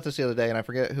talking about this the other day, and I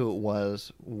forget who it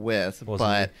was with, Wasn't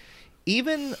but me.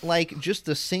 even like just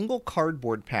the single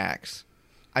cardboard packs,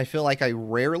 I feel like I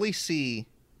rarely see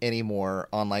anymore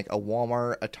on like a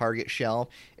Walmart, a Target shelf.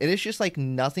 It is just like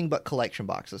nothing but collection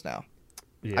boxes now.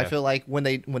 Yeah. I feel like when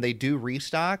they do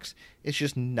restocks, it's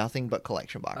just nothing but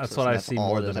collection boxes. That's what and I see all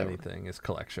more it is than ever. anything is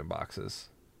collection boxes.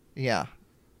 Yeah,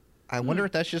 I wonder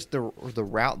if that's just the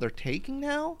route they're taking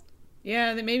now.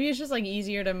 Yeah, then maybe it's just like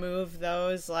easier to move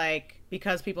those like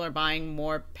because people are buying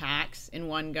more packs in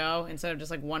one go instead of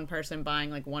just like one person buying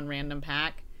like one random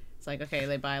pack. It's like okay,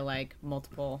 they buy like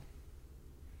multiple.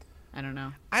 I don't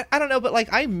know. I don't know, but like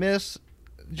I miss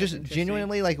just interesting.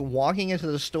 genuinely like walking into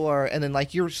the store and then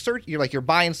like you're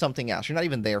buying something else. You're not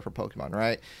even there for Pokemon,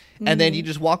 right? And then you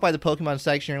just walk by the Pokemon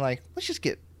section. You're like, let's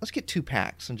get 2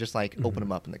 packs and just like open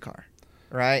them up in the car,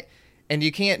 right? And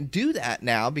you can't do that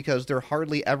now because they're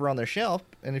hardly ever on their shelf.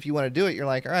 And if you want to do it, you're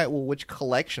like, all right, well, which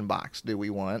collection box do we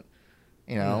want?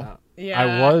 You know? Yeah,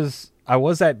 I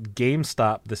was at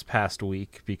GameStop this past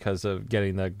week because of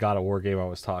getting the God of War game I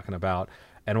was talking about.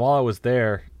 And while I was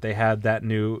there, they had that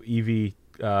new Eevee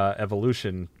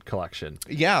Evolution collection.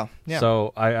 Yeah.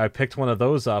 So I picked one of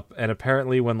those up, and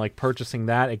apparently when like purchasing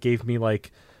that, it gave me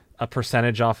like a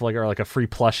percentage off, like, or like a free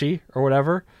plushie or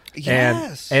whatever.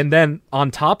 Yes. And then on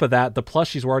top of that, the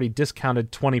plushies were already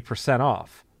discounted 20%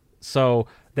 off. So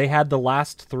they had the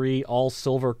last 3 all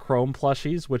silver chrome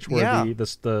plushies, which were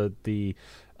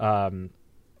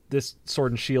this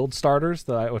Sword and Shield starters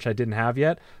which I didn't have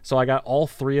yet. So I got all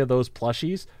 3 of those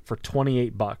plushies for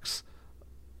 $28.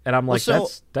 And I'm like,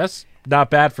 that's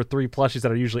not bad for 3 plushies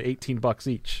that are usually $18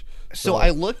 each. So I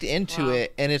looked into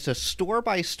it, and it's a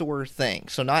store-by-store thing.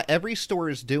 So not every store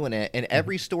is doing it, and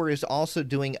every store is also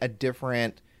doing a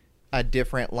different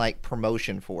like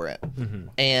promotion for it.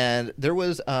 And there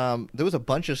was a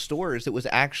bunch of stores that was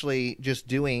actually just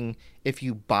doing, if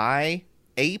you buy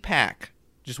a pack,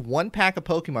 just 1 pack of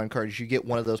Pokemon cards, you get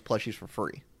one of those plushies for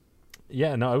free.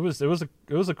 Yeah, no, it was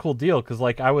a cool deal, because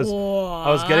like I was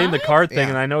getting the card thing,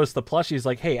 and I noticed the plushies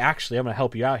like, hey, actually, I'm gonna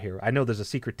help you out here. I know there's a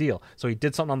secret deal. So he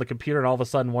did something on the computer, and all of a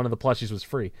sudden, one of the plushies was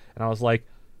free, and I was like,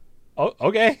 oh,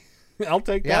 okay, I'll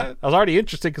take that. I was already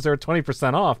interested because they were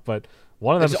 20% off, but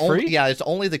one of them is free. Yeah, it's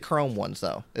only the Chrome ones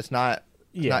though. It's not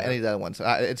any of the other ones.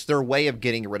 It's their way of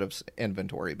getting rid of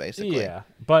inventory, basically. Yeah,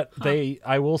 but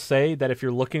I will say that if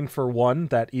you're looking for one,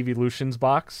 that Evolutions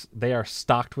box, they are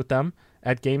stocked with them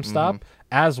at GameStop,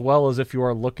 as well as if you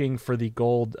are looking for the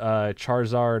gold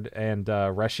Charizard and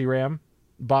Reshiram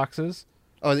boxes.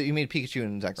 Oh, you mean Pikachu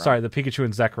and Zekrom? Sorry, the Pikachu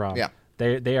and Zekrom. Yeah.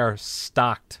 They are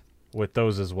stocked with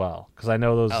those as well, because I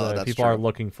know those people are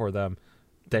looking for them.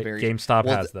 GameStop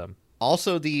has them.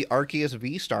 Also, the Arceus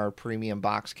V-Star premium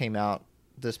box came out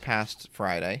this past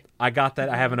Friday. I got that.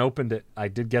 I haven't opened it. I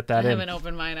did get that I haven't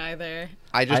opened mine either.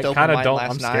 I just opened mine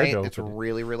last night. It's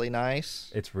really, really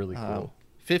nice. It's really cool.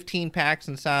 15 packs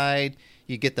inside.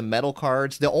 You get the metal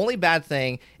cards. The only bad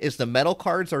thing is the metal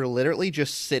cards are literally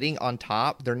just sitting on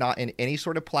top. They're not in any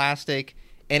sort of plastic,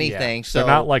 anything. Yeah. So they're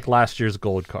not like last year's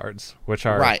gold cards, which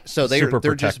are right. So super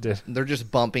they're protected. they're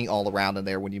just bumping all around in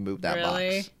there when you move that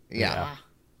box. Yeah.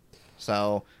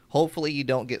 So hopefully you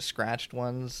don't get scratched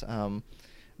ones.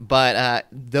 But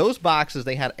those boxes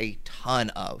they had a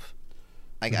ton of.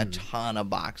 Like a ton of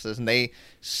boxes, and they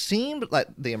seemed like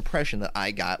the impression that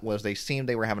I got was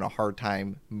they were having a hard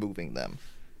time moving them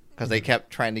because they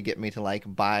kept trying to get me to like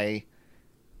buy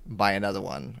another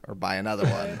one or buy another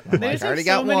one. I'm like, I already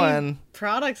got one.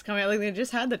 Products coming out, like they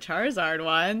just had the Charizard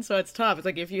one, so it's tough. It's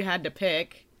like if you had to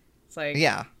pick, it's like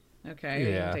okay,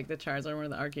 you're gonna take the Charizard one or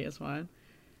the Arceus one.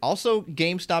 Also,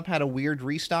 GameStop had a weird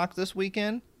restock this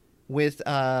weekend with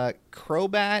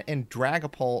Crobat and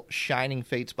Dragapult Shining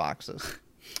Fates boxes.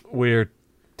 Weird.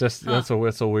 That's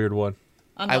a weird one.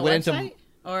 On the website?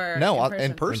 Or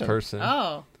in person. In person.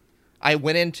 Oh. I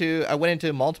went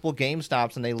into multiple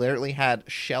GameStops and they literally had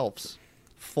shelves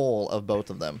full of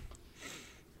both of them.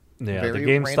 Yeah, Very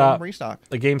the GameStop random restock.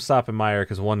 The GameStop in my area,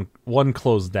 because one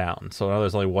closed down, so now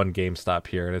there's only one GameStop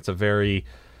here, and it's a very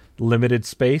limited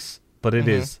space, but it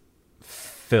is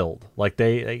filled. Like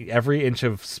every inch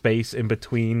of space in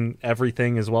between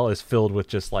everything as well is filled with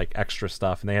just like extra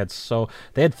stuff. And they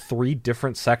had 3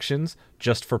 different sections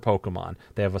just for Pokemon.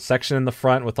 They have a section in the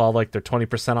front with all like their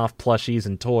 20% off plushies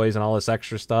and toys and all this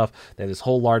extra stuff. They have this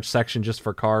whole large section just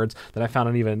for cards. Then I found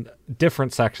an even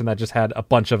different section that just had a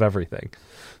bunch of everything.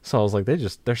 So I was like,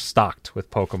 they're stocked with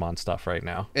Pokemon stuff right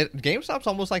now. GameStop's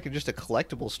almost like just a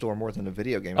collectible store more than a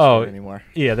video game store anymore.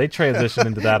 Yeah, they transitioned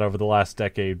into that over the last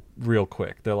decade real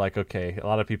quick. They're like, okay, a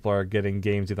lot of people are getting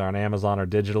games either on Amazon or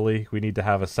digitally. We need to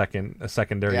have a secondary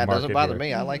market. Yeah, it doesn't bother here.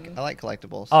 me. I like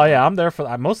collectibles. Oh yeah, I'm there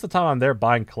for most of the time. I'm there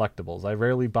buying collectibles. I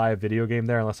rarely buy a video game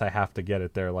there unless I have to get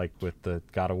it there. Like with the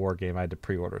God of War game, I had to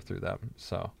pre-order through them.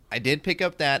 So I did pick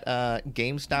up that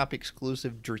GameStop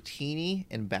exclusive Dratini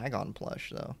and Bagon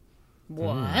plush though.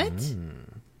 What?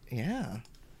 Yeah.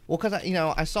 Well, because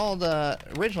I saw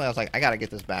originally I was like, I gotta get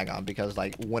this Bagon because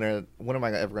like when am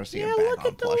I ever gonna see a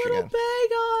Bagon plush again?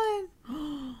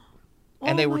 Bagon.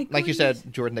 And they were, like you said,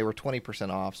 Jordan, they were 20%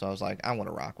 off, so I was like, I want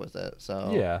to rock with it. So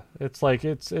yeah, it's like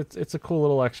it's a cool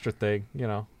little extra thing,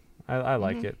 I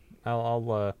like it.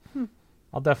 I'll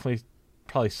definitely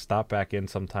probably stop back in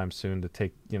sometime soon to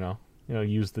take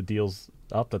use the deals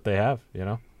up that they have.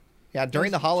 Yeah,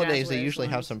 during the holidays they usually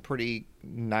have some pretty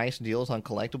nice deals on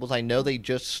collectibles. I know they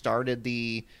just started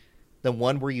the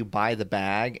one where you buy the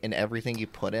bag and everything you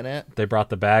put in it. They brought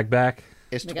the bag back.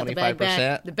 It's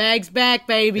 25%. The bag's back,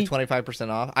 baby. It's 25%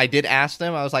 off. I did ask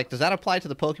them. I was like, "Does that apply to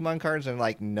the Pokemon cards?" And they're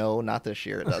like, "No, not this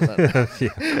year. It doesn't." Yeah,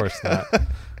 of course not.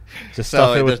 Just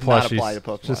stuff it with plushies. Not apply to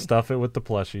Pokemon. Just stuff it with the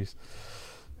plushies.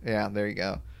 Yeah, there you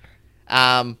go.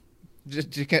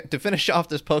 Just to finish off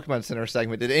this Pokemon Center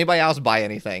segment, did anybody else buy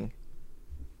anything?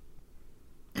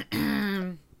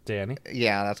 Danny.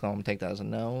 Yeah, that's going to take that as a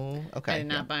no. Okay. I did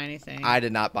not yeah. buy anything. I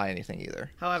did not buy anything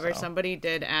either. However, so. somebody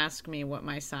did ask me what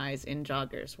my size in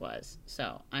joggers was.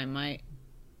 So I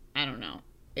don't know.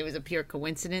 It was a pure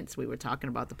coincidence. We were talking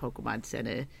about the Pokemon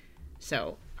Center.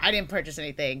 So I didn't purchase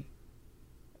anything.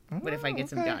 But if I get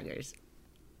some joggers,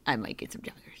 I might get some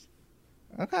joggers.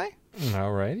 Okay.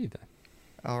 Alrighty then.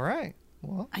 All right.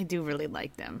 Well, I do really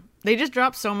like them. They just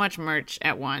drop so much merch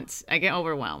at once. I get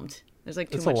overwhelmed. There's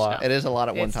like too It's much a lot. stuff. it is a lot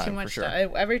at one It's time too much for sure.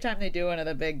 stuff. Every time they do one of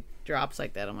the big drops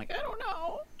like that, I'm like, I don't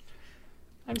know.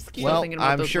 I'm still Well, thinking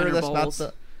about I'm those sure winter that's bowls.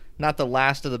 not the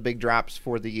last of the big drops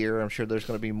for the year. I'm sure there's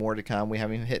going to be more to come. We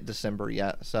haven't even hit December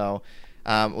yet, so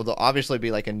well, there'll obviously be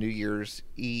like a New Year's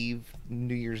Eve,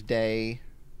 New Year's Day,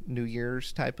 New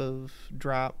Year's type of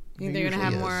drop. Think There they're gonna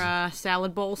have usually more is.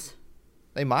 salad bowls?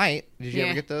 They might. Did you Yeah.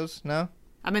 ever get those? No.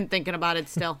 I've been thinking about it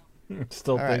still.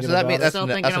 Still All right. thinking So that about means it. that's Still a,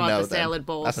 thinking that's a about no. the then. salad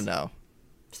bowls. That's a no.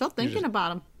 Still thinking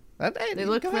about them. Hey, They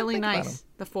go look ahead and really think about 'em. nice.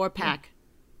 The 4-pack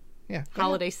Yeah. go ahead.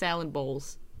 holiday salad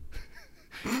bowls.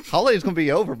 Holiday's going to be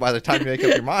over by the time you make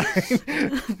up your mind.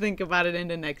 Think about it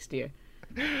into next year.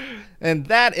 And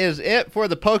that is it for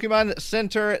the Pokemon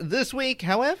Center this week.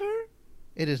 However,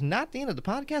 it is not the end of the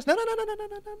podcast. No.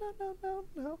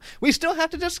 We still have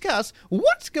to discuss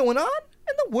what's going on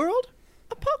in the world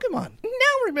of Pokemon.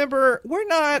 Now remember, we're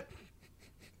not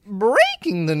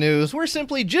breaking the news. We're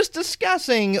simply just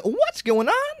discussing what's going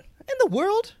on in the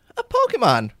world of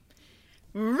Pokemon.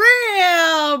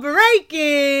 Real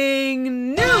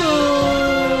breaking news!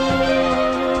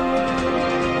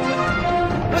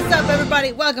 What's up,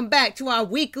 everybody? Welcome back to our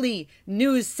weekly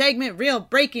news segment, Real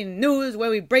Breaking News, where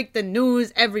we break the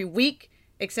news every week.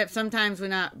 Except sometimes we're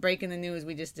not breaking the news,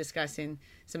 we just discussing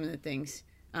some of the things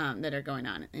that are going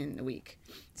on in the week.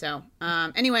 So,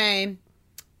 anyway,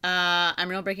 I'm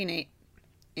Real Breaking Nate,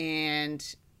 and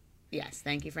yes,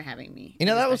 thank you for having me. You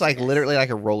know, that was like Special guest. literally like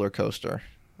a roller coaster.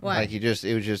 What? Like it was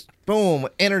just boom,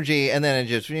 energy, and then it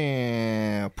just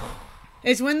yeah.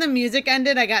 It's when the music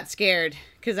ended, I got scared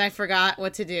because I forgot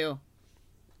what to do.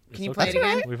 Can you It's play it okay.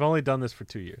 again? We've only done this for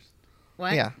 2 years.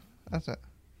 What? Yeah, that's it.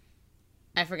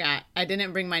 I forgot. I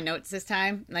didn't bring my notes this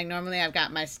time. Like normally, I've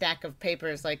got my stack of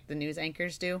papers like the news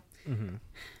anchors do. Mm-hmm.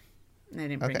 I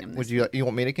didn't bring Okay. them. Would you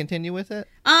want me to continue with it?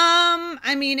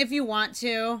 I mean, if you want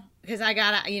to, because I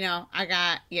gotta,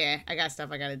 I got stuff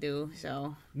I gotta do.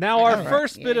 So Now, our Alright.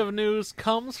 first bit Yeah. of news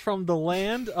comes from the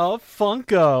land of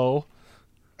Funko.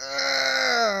 is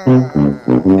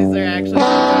there actually?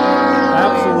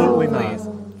 Absolutely Please,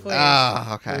 not. please.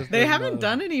 Ah, okay. They haven't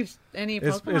done any It's Pokemon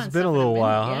been stuff a in little minute.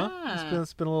 while, huh? Yeah.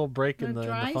 It's been a little break in A the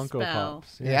dry Funko spell.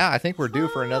 Pops. Yeah, I think we're due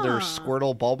for another Huh.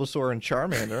 Squirtle, Bulbasaur, and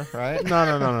Charmander, right?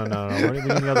 No. We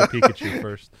need another Pikachu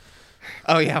first.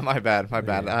 Oh yeah, my bad.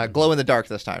 Glow in the dark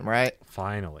this time, right?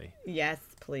 Finally. Yes,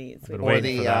 please. I've been Or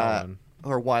waiting the for that one.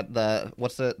 or what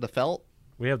what's the felt?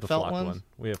 We have the felt flock ones? one.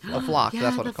 We have A flock. flock. Yeah,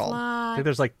 That's what the it's called. I think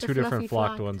there's like the two different fluffy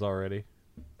flocked flock. ones already.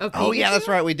 Oh yeah, that's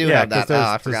right. We do Yeah, have that. because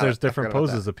I forgot. there's I different forgot about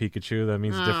poses that. of Pikachu. That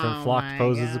means Oh different flocked my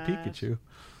poses of gosh. Pikachu.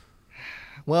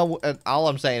 Well, all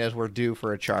I'm saying is we're due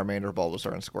for a Charmander,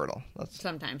 Bulbasaur, and Squirtle. That's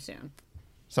Sometime soon.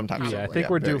 sometime. Yeah, I soon. think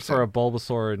we're very due for soon. a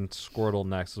Bulbasaur and Squirtle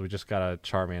next. We just got a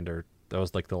Charmander. That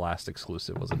was like the last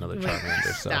exclusive was another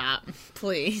Charmander. So Stop,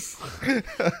 please.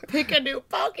 Pick a new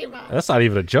Pokemon. that's not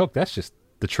even a joke. That's just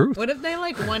the truth. What if they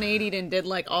like 180'd and did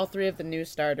like all three of the new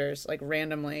starters like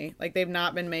randomly? Like they've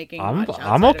not been making. I'm much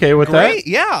I'm outside okay of with the- that. Great.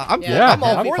 Yeah, I'm Yeah, I'm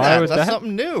all I'm for fine that. with That's that.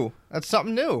 something new. That's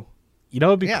something new. You know,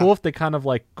 it'd be Yeah. cool if they kind of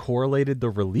like correlated the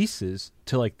releases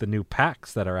to like the new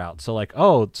packs that are out. So like,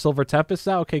 oh, Silver Tempest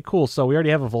out. Okay, cool. So we already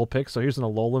have a Vulpix. So here's an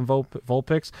Alolan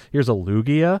Vulpix. Here's a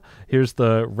Lugia. Here's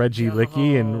the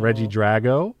Regieleki and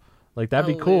Regidrago. Like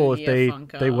that'd be cool if Lugia they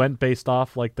Funko. went based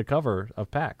off like the cover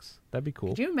of packs. That'd be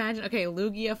cool. Could you imagine? Okay,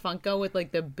 Lugia Funko with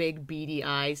like the big beady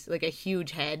eyes, like a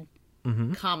huge head,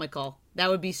 comical. That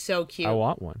would be so cute. I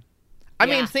want one. I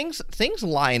Yeah. mean, things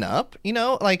line up,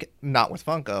 like not with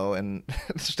Funko and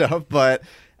stuff, but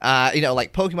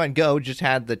like Pokemon Go just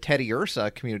had the Teddy Ursa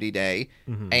Community Day,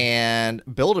 and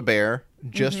Build-A-Bear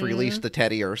just released the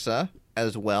Teddy Ursa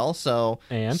as well. So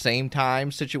And? same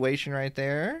time situation right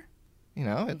there.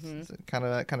 It's kind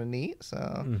of neat. So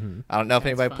I don't know if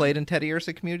anybody fun. played in Teddy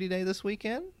Ursa Community Day this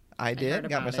weekend. I did. heard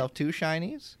Got about myself 2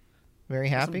 shinies. Very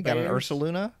happy. Got an bears.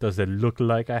 Ursaluna. Does it look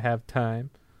like I have time?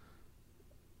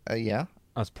 Yeah.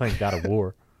 I was playing God of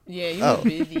War. Yeah, you Oh. were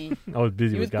busy. I was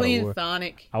busy He was with God of playing War.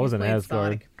 Sonic. I was He in played Asgard.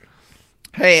 Sonic.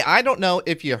 Hey, I don't know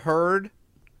if you heard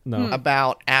No.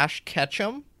 about Ash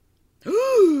Ketchum.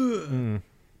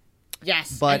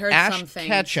 Yes, I But heard Ash some things.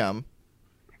 Ketchum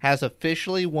has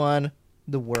officially won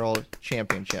the world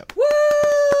championship.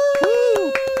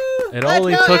 Woo! It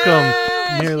only took him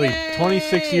Ash! nearly Yay!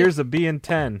 26 years of being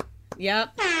 10. Yep.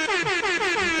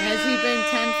 Has he been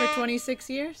 10 for 26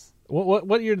 years?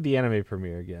 What year did the anime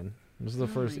premiere again? This is the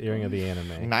first my airing of the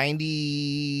anime.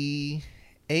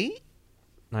 98?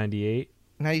 98?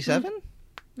 97?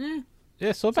 Yeah.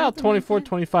 Yeah, so about Something like 24, that.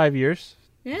 25 years.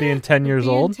 Yeah. Being 10 years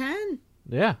being old. 10.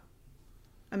 Yeah.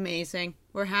 Amazing.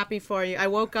 We're happy for you. I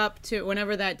woke up to,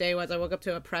 whenever that day was, I woke up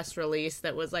to a press release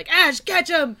that was like, Ash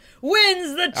Ketchum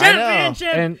wins the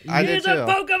championship. And I did He's too. a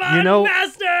Pokemon You know,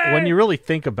 master. when you really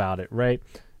think about it, right?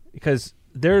 Because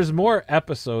there's more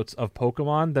episodes of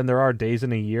Pokemon than there are days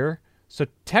in a year. So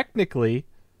technically,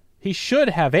 he should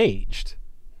have aged.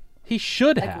 He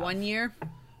should like have. 1 year.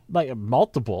 Like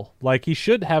multiple. Like he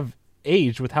should have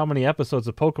aged with how many episodes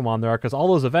of Pokemon there are, because all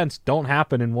those events don't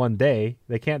happen in one day.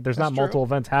 They can't. There's That's not true. multiple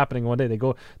events happening one day.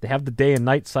 They have the day and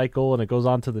night cycle, and it goes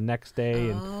on to the next day.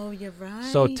 And Oh, you're right.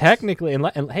 so technically,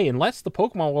 unless the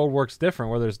Pokemon world works different,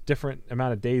 where there's different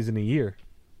amount of days in a year,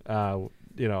 I'm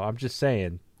just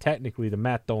saying. Technically, the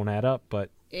math don't add up, but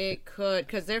It could,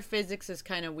 because their physics is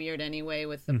kind of weird anyway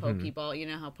with the Pokeball. You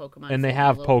know how Pokemon. And they form a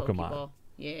have little Pokemon. Pokeball.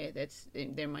 Yeah,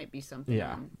 there might be something.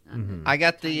 Yeah. on I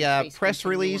got tiny the space press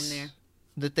continuum release there.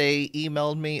 that they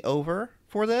emailed me over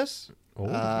for this. Oh.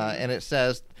 And it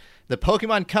says, the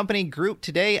Pokemon Company Group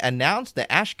today announced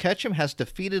that Ash Ketchum has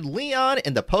defeated Leon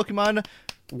in the Pokemon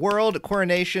World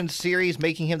Coronation Series,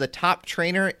 making him the top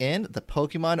trainer in the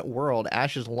Pokemon world.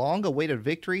 Ash's long-awaited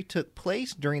victory took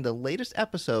place during the latest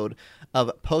episode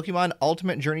of Pokemon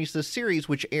Ultimate Journeys, the series,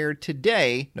 which aired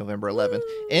today, November 11th,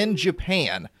 in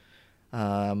Japan.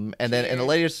 And then in the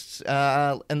latest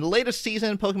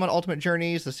season, Pokemon Ultimate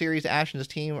Journeys, the series, Ash and his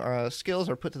team skills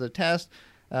are put to the test.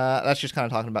 That's just kind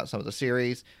of talking about some of the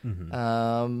series.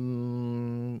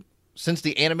 Since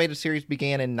the animated series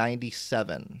began in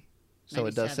 97. So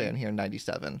it does say in here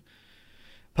 97.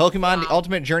 Pokemon The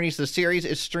Ultimate Journeys, the series,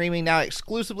 is streaming now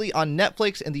exclusively on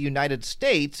Netflix in the United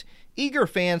States. Eager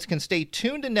fans can stay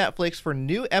tuned to Netflix for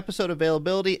new episode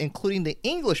availability, including the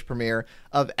English premiere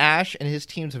of Ash and his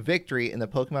team's victory in the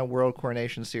Pokemon World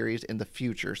Coronation Series in the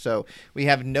future. So we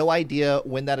have no idea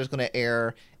when that is going to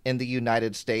air in the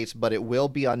United States, but it will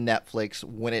be on Netflix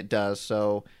when it does.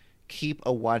 So keep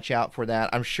a watch out for that.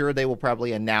 I'm sure they will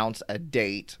probably announce a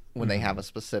date when they have a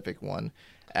specific one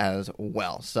as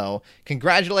well. So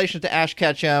congratulations to Ash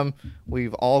Ketchum.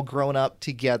 We've all grown up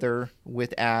together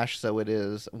with Ash, so it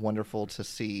is wonderful to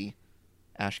see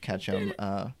Ash Ketchum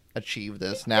achieve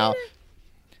this. Now,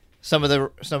 some of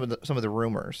the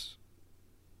rumors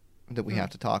that we have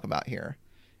to talk about here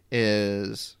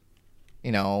is,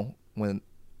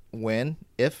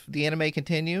 if the anime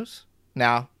continues.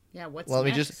 Now, Yeah, what's let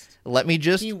next? me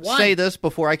just He won. say this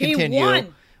before I He continue.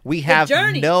 won We the have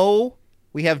journey.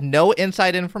 we have no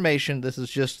inside information. This is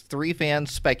just three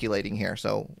fans speculating here,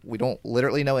 so we don't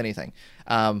literally know anything.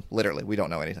 Literally, we don't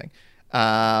know anything.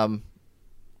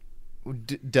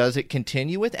 Does it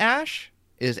continue with Ash?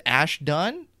 Is Ash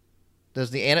done?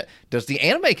 Does the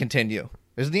anime continue?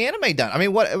 Is the anime done? I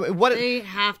mean, what? They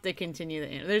have to continue the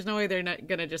anime. There's no way they're not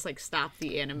gonna just like stop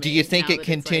the anime. Do you think now it that it's,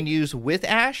 like- continues with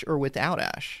Ash or without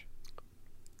Ash?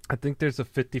 I think there's a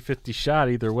 50-50 shot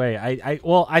either way.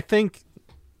 I think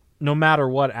no matter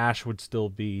what, Ash would still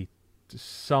be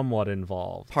somewhat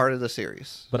involved. Part of the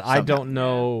series. But I somehow. don't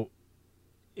know.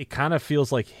 It kind of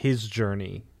feels like his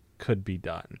journey could be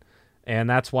done. And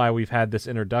that's why we've had this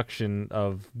introduction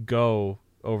of Go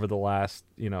over the last,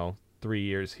 3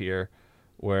 years here,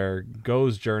 where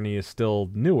Go's journey is still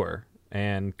newer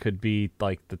and could be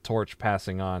like the torch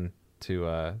passing on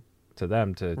to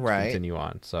them to Right. continue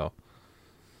on. So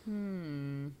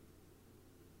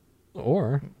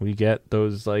or we get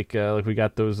those like we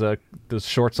got those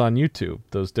shorts on YouTube,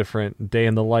 those different day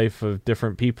in the life of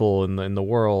different people in the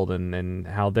world and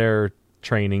how their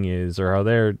training is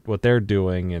or what they're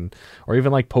doing, and or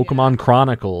even like Pokemon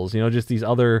Chronicles, just these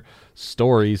other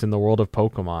stories in the world of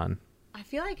Pokemon. I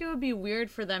feel like it would be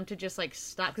weird for them to just like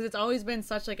stop, because it's always been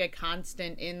such like a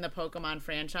constant in the Pokemon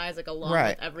franchise, like along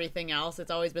Right. with everything else.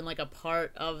 It's always been like a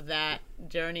part of that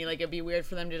journey. Like it'd be weird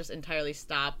for them to just entirely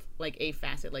stop like a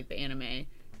facet like the anime.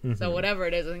 So whatever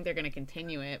it is, I think they're going to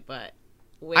continue it. But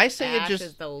with I say it Ash just-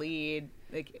 as the lead,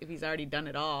 like if he's already done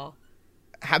it all.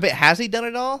 Has he done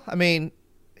it all? I mean,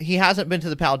 he hasn't been to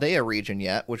the Paldea region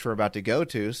yet, which we're about to go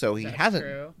to, so he That's hasn't.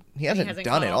 true. He hasn't done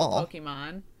caught it all. the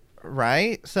Pokemon.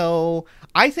 Right? So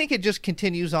I think it just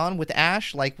continues on with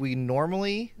Ash like we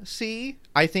normally see.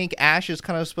 I think Ash is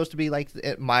kind of supposed to be like,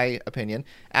 in my opinion,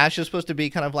 Ash is supposed to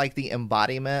be kind of like the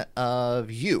embodiment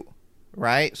of you,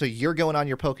 right? So you're going on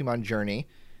your Pokemon journey,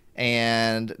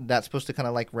 and that's supposed to kind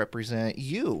of like represent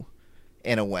you.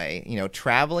 in a way.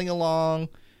 Traveling along,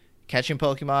 catching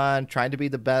Pokemon, trying to be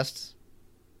the best,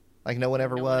 like no one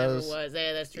ever was.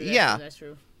 Yeah, that's true. That's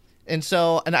true. And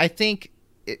so, and I think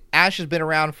Ash has been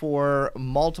around for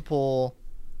multiple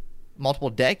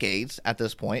decades at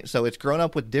this point, so it's grown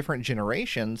up with different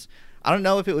generations. I don't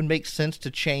know if it would make sense to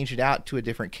change it out to a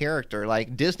different character.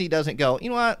 Like, Disney doesn't go,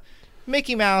 you know what,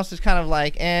 Mickey Mouse is kind of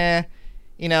like,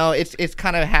 it's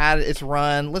kind of had its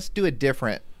run. Let's do a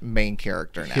different main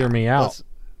character now. Hear me out.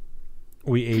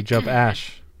 We age up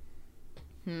Ash.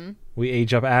 We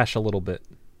age up Ash a little bit.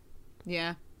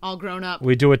 Yeah, all grown up.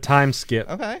 We do a time skip.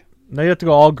 Okay. No, you have to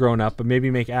go all grown up, but maybe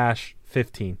make Ash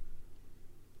 15.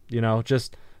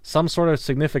 Just some sort of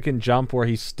significant jump where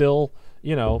he's still,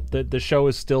 the show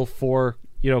is still for,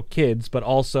 kids, but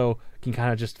also can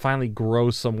kind of just finally grow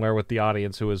somewhere with the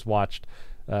audience who has watched,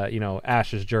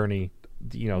 Ash's journey,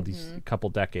 these couple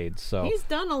decades. So he's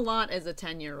done a lot as a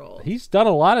 10-year-old. He's done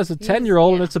a lot as a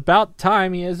 10-year-old, and it's about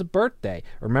time he has a birthday.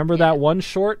 Remember that one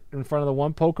short in front of the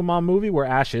one Pokemon movie where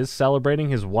Ash is celebrating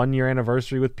his 1-year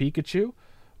anniversary with Pikachu?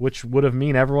 Which would have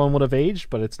mean everyone would have aged,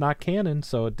 but it's not canon,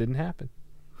 so it didn't happen.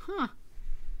 Huh.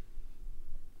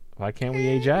 Why can't we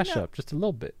age Ash up just a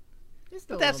little bit?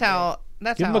 That's how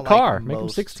Give him a car. Make him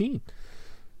 16.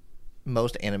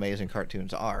 Most animes and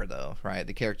cartoons are, though, right?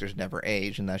 The characters never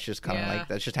age, and that's just kind of like,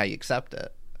 that's just how you accept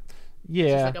it. Yeah.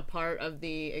 It's just like a part of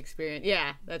the experience.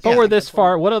 Yeah. But we're this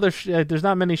far. What other... there's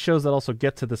not many shows that also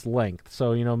get to this length.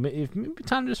 So, maybe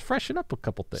time to just freshen up a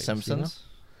couple things. Simpsons?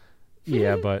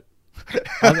 Yeah, but...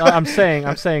 I'm saying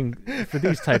for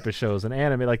these type of shows, an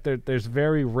anime, like there's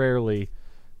very rarely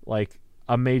like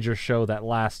a major show that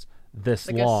lasts this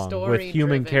like long with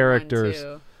human characters.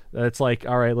 It's like,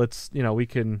 all right, let's we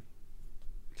can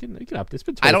up. It's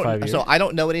been 25 years. So I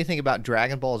don't know anything about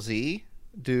Dragon Ball Z.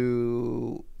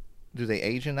 Do they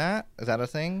age in that? Is that a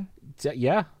thing?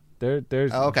 Yeah,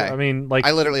 there's. Oh, okay. I mean, like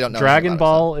I literally don't know. Dragon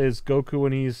Ball is Goku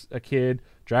when he's a kid.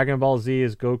 Dragon Ball Z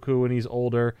is Goku when he's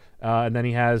older, and then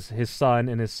he has his son,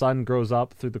 and his son grows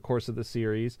up through the course of the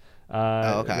series.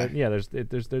 Okay. Yeah,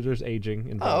 there's aging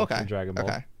involved in Dragon Ball.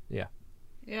 Okay. Yeah.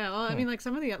 Yeah, well, I mean, like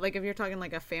some of the if you're talking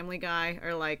like a Family Guy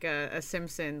or like a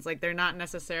Simpsons, like they're not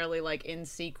necessarily like in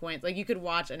sequence. Like you could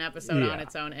watch an episode on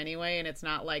its own anyway, and it's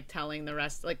not like telling the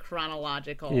rest like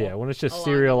chronological. Yeah, when it's just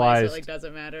serialized, serialized, it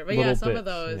doesn't matter. But yeah, some bits, of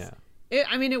those. Yeah.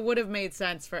 It would have made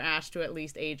sense for Ash to at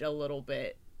least age a little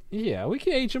bit. Yeah, we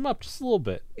can age him up just a little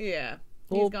bit. Yeah.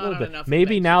 He's gone on enough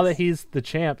Maybe adventures. now that he's the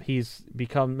champ,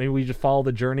 maybe we just follow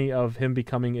the journey of him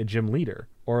becoming a gym leader,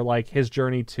 or like his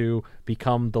journey to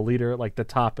become the leader, like the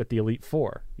top at the Elite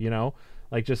Four,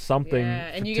 like just something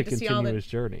and you to get to continue see his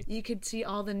journey. You could see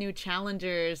all the new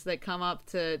challengers that come up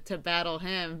to battle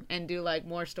him and do like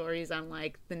more stories on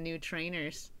like the new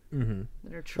trainers. Mm-hmm.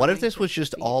 That are What if this was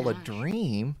just all a Ash.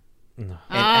 dream? Oh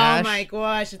Ash, my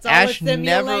gosh, it's all a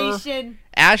simulation.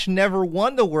 Ash never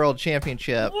won the world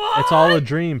championship. What? It's all a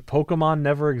dream. Pokemon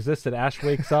never existed. Ash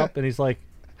wakes up and he's like,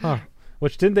 huh.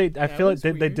 Which didn't they? I feel like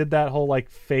they did that whole like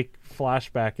fake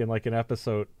flashback in like an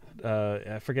episode.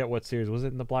 I forget what series. Was it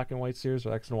in the Black and White series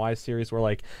or X and Y series where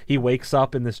like he wakes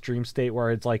up in this dream state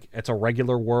where it's like it's a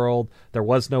regular world. There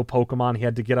was no Pokemon. He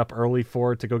had to get up early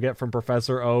for it to go get from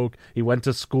Professor Oak. He went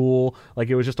to school. Like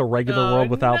it was just a regular world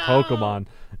without Pokemon.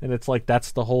 And it's like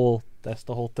that's the whole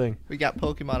thing. We got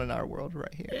Pokemon in our world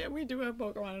right here. Yeah, we do have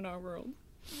Pokemon in our world.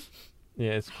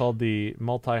 Yeah, it's called the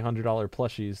multi-$100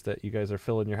 plushies that you guys are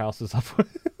filling your houses up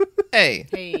with.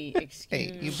 Hey,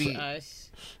 Excuse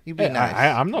us. You be nice.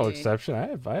 I'm no exception. I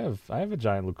have a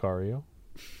giant Lucario.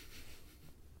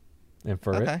 And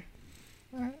for okay.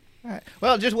 All right.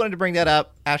 Well, just wanted to bring that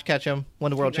up. Ash Ketchum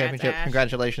won the world Congrats, championship. Ash.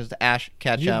 Congratulations to Ash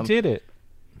Ketchum. You did it.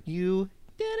 You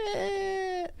did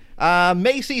it.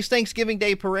 Macy's Thanksgiving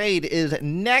Day Parade is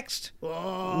next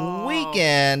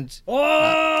weekend.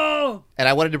 Oh! And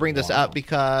I wanted to bring this up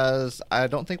because I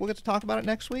don't think we'll get to talk about it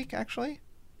next week, actually.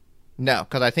 No,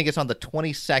 because I think it's on the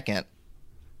 22nd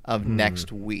of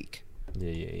next week.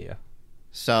 Yeah.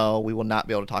 So we will not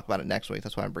be able to talk about it next week.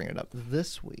 That's why I'm bringing it up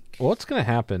this week. Well, what's going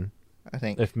to happen I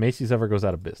think. if Macy's ever goes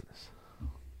out of business?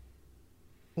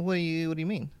 What do you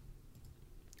mean?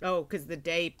 Oh, because the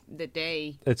day.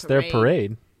 It's their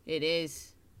parade. It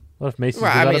is. What if Macy's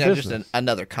Right, goes I out mean, of just business?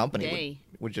 another company Day.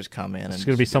 would just come in. It's and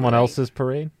going to be just do someone it. else's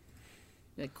parade?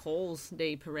 The Kohl's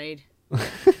Day Parade. I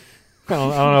don't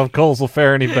know if Kohl's will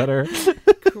fare any better.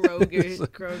 Kroger Day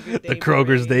The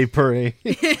Kroger's Parade.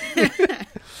 Day Parade.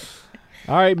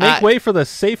 All right, make way for the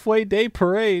Safeway Day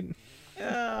Parade.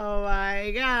 Oh my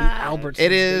my god. Albert.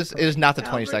 It is not the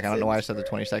 22nd. I don't know why I Albertsons said the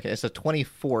 22nd. It's the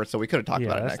 24th, so we could have talked Yeah,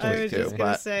 about it that's next I week was too. just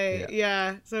gonna But say,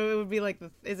 yeah. So it would be like,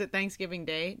 is it Thanksgiving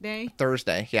Day?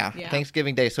 Thursday, yeah, Yeah.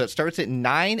 Thanksgiving Day. So it starts at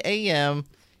 9 a.m.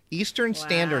 Eastern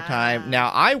Standard Time. Wow. Now,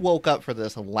 I woke up for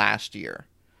this last year.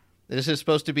 This is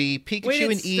supposed to be Pikachu Wait,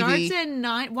 it and Eevee. starts at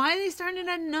 9. Why are they starting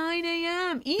at 9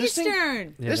 a.m. Eastern? Yeah,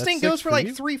 this that's thing 6 goes for for like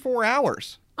you? 3-4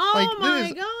 hours. Oh Like, my it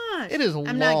is- gosh! it is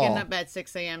I'm not getting long. up at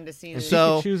 6 a.m. to see this.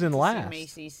 So- Pikachu's in to see last.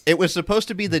 Macy's. It was supposed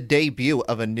to be the debut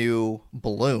of a new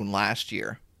balloon last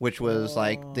year, which was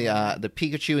like the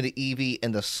Pikachu and the Eevee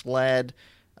and the sled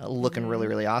looking really,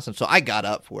 really awesome. So I got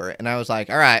up for it, and I was like,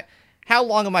 all right, how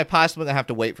long am I possibly going to have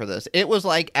to wait for this? It was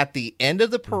like at the end of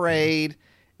the parade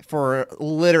for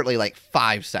literally like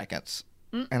 5 seconds.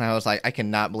 And I was like, I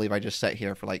cannot believe I just sat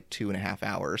here for like 2.5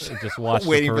 hours. Just watch the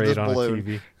waiting for parade this on a balloon.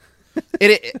 TV.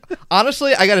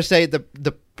 Honestly, I gotta say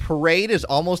the parade is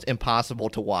almost impossible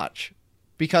to watch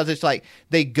because it's like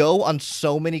they go on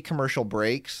so many commercial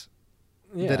breaks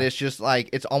Yeah. that it's just like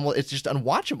it's just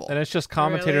unwatchable. And it's just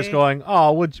commentators Really? going,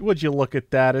 "Oh, would you look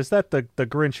at that? Is that the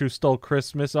Grinch who stole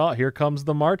Christmas? Oh, here comes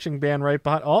the marching band right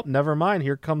behind. Oh, never mind.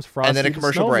 Here comes Frosty And then a the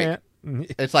commercial break. Snowman."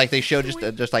 It's like they show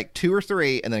just like 2 or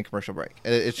 3 and then commercial break.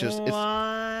 It's just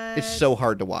it's so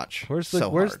hard to watch. Where's the so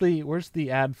where's hard. the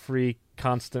ad free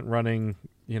constant running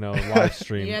live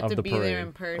stream You have of to the be parade? there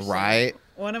in person. Right?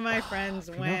 One of my friends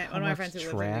You know went. how One of my much friends who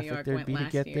lives in traffic New York there'd went be to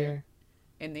last get year, there?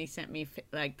 and they sent me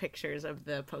like pictures of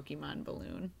the Pokemon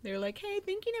balloon. They were like, "Hey,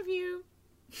 thinking of you."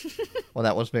 Well,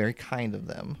 that was very kind of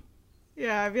them.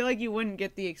 Yeah, I feel like you wouldn't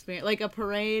get the experience like a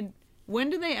parade. When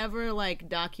do they ever like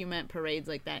document parades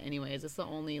like that? Anyway, is this the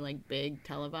only like big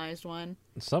televised one?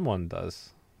 Someone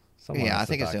does. Someone Yeah, I has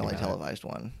to think it's the only document it. televised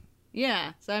one.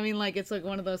 Yeah, so I mean, like it's like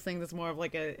one of those things that's more of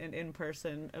like an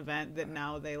in-person event that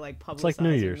now they like publicize like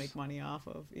New and Year's. make money off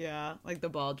of. Yeah, like the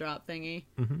ball drop thingy.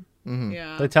 Mhm.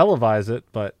 Yeah, They televise it,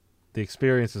 but the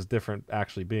experience is different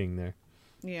actually being there.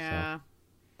 yeah.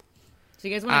 So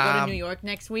you guys want to go to New York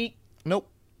next week? Nope.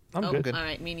 I'm Oh, good. all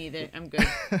right, me neither. I'm good.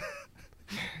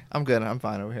 I'm good. I'm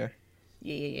fine over here.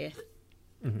 Yeah.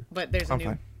 Mm-hmm. But there's a I'm new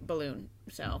fine. balloon,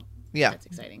 so Yeah. that's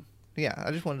exciting. Yeah.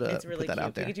 I just wanted to It's really put that cute.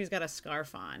 out there. Pikachu's got a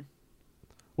scarf on.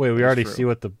 Wait, we That's already true. see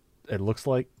what it looks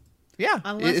like. Yeah.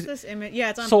 Unless it- this image, yeah,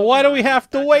 it's on. So why do we have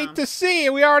to wait Pokemon.com. to see?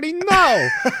 We already know.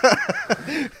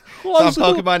 it's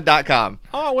on Pokemon.com.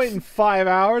 Oh, waiting 5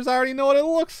 hours. I already know what it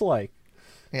looks like.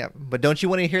 Yeah, but don't you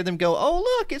want to hear them go, "Oh,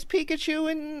 look, it's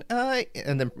Pikachu," and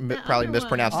then probably other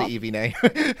mispronounce one. the Eevee name?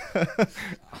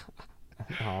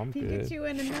 Oh, I'm good. Pikachu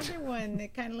and another one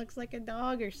that kind of looks like a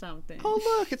dog or something. Oh,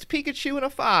 look, it's Pikachu and a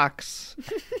fox.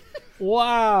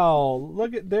 Wow!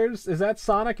 Look at is that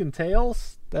Sonic and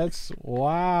Tails? That's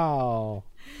wow.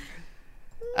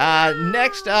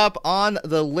 Next up on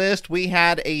the list, we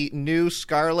had a new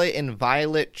Scarlet and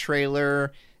Violet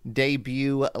trailer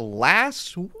debut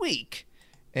last week,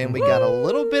 and we got a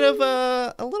little bit of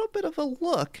a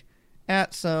look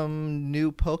at some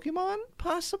new Pokemon,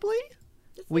 possibly.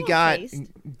 Just a We little got taste.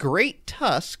 Great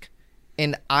Tusk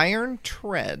and Iron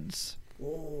Treads.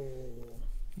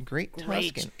 Great Tusk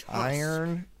Great and Tusk.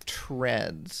 Iron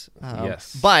Treads.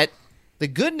 Yes. But the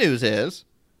good news is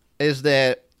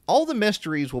that all the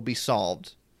mysteries will be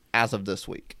solved as of this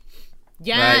week.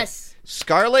 Yes.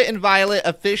 Scarlet and Violet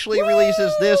officially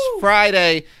releases this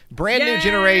Friday. Brand new Yay!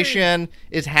 generation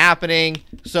is happening.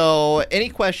 So any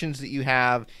questions that you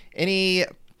have,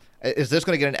 is this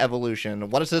going to get an evolution?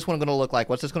 What is this one going to look like?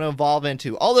 What's this going to evolve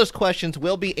into? All those questions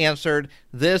will be answered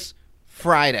this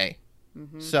Friday.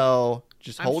 So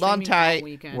just I'm hold on streaming all tight.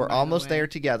 weekend, We're by the almost way. there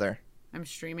together. I'm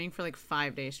streaming for like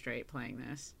 5 days straight playing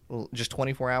this. Well, just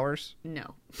 24 hours?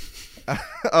 No.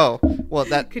 Oh, well,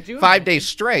 that Could you 5 imagine? days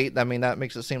straight, I mean, that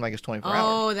makes it seem like it's 24 hours.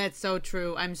 Oh, that's so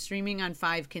true. I'm streaming on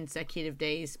 5 consecutive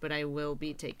days, but I will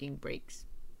be taking breaks.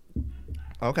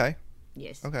 Okay.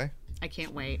 Yes. Okay. I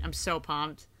can't wait. I'm so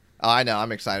pumped. Oh, I know.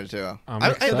 I'm excited too. I'm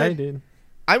excited.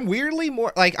 I'm weirdly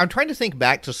more like I'm trying to think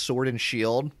back to Sword and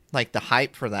Shield, like the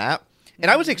hype for that. And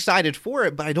I was excited for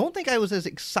it, but I don't think I was as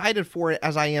excited for it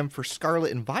as I am for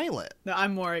Scarlet and Violet. No,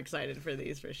 I'm more excited for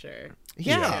these for sure.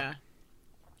 Yeah.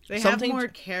 They Something- have more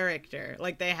character.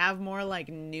 Like they have more like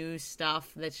new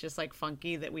stuff that's just like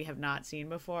funky that we have not seen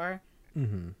before.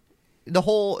 The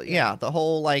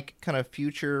whole like kind of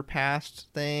future past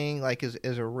thing like is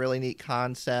a really neat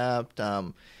concept.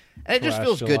 And it just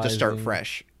feels good to start Terrestrializing.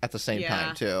 fresh at the same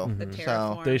time too. The So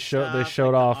terraform They stuff, showed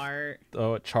like, the off art.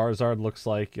 what Charizard looks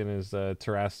like in his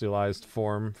terrestrialized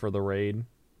form for the raid.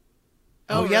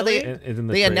 Oh, yeah, really? In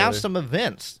the they announced trailer. some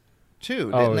events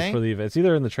too, Oh, didn't it's they? for the events.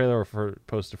 Either in the trailer or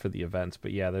posted for the events.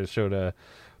 But yeah, there's going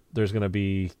to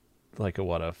be like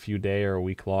a few day or a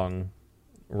week long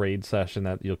raid session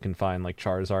that you can find like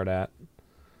Charizard at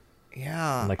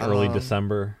Yeah. in like early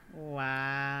December.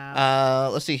 Wow.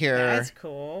 Let's see here. That's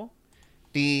cool.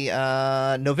 The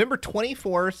November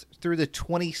 24th through the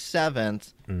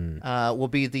 27th will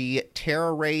be the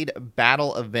Terra Raid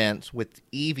Battle events with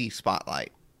Eevee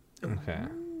Spotlight. Okay.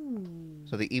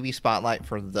 So the Eevee Spotlight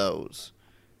for those.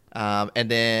 And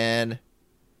then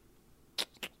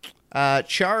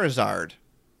Charizard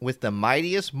with the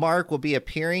Mightiest Mark will be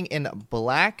appearing in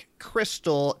Black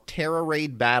Crystal Terra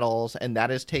Raid battles, and that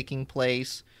is taking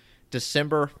place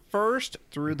December 1st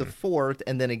through the 4th,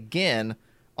 and then again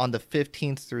on the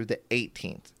 15th through the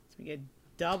 18th. So we get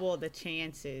double the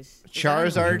chances. Is that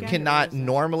Charizard weekend or cannot is that-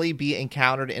 normally be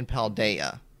encountered in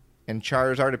Paldea, and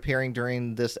Charizard appearing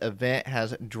during this event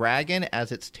has Dragon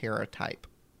as its Terra type.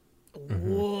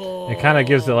 Whoa. It kind of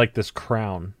gives it like this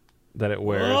crown that it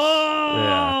wears.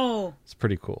 Yeah, Oh. it's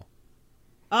pretty cool.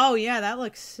 Oh yeah, that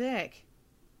looks sick.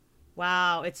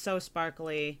 Wow, it's so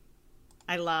sparkly.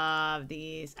 I love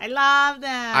these. I love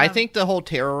them. I think the whole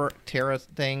Terra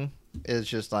thing is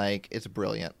just like, it's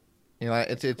brilliant. You know,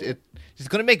 it's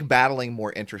going to make battling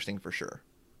more interesting for sure.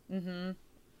 Mm-hmm.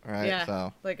 All right, yeah,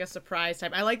 so like a surprise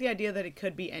type. I like the idea that it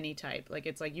could be any type. Like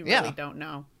it's like you really don't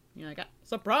know. You're like,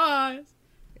 surprise.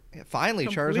 finally,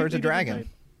 Completely Charizard's a different dragon. type.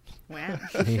 Wow.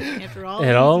 After all It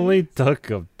these only years. took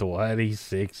him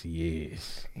 26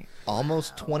 years.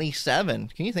 Almost 27.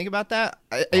 Can you think about that?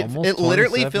 Almost It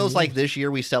literally 27 feels like years. this year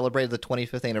we celebrated the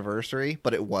 25th anniversary,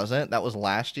 but it wasn't. That was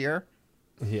last year,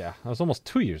 Yeah, that was almost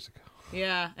 2 years ago.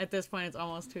 Yeah, at this point it's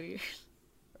almost 2 years.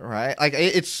 right? Like,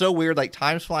 it's so weird. Like,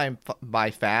 time's flying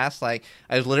by fast. Like,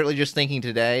 I was literally just thinking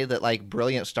today that, like,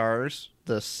 Brilliant Stars,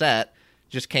 the set,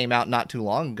 just came out not too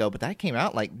long ago, but that came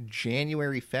out, like,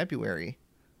 January, February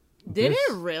Did This-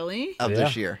 it really? of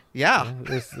this year. Yeah.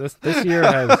 This year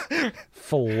has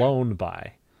flown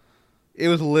by. It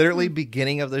was literally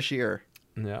beginning of this year.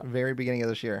 Yeah. Very beginning of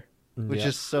this year, which Yeah.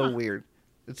 is so weird.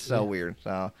 It's so weird.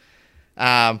 So,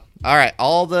 all right,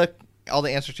 all the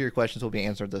answers to your questions will be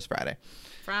answered this Friday.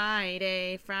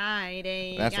 Friday.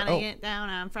 That's Gotta right. get down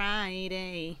on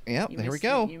Friday. Yep, You there we missed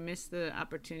go. You missed the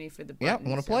opportunity for the Yeah, button. I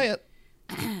want to so- play it.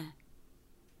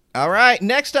 All right,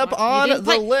 next up You on didn't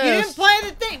the play- You didn't list. play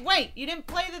the thing. Wait, you didn't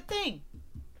play the thing.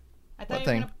 I thought What you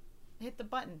thing? were gonna hit the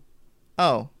button.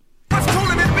 Oh,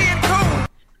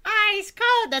 Ice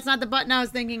cold. That's not the button I was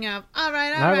thinking of. All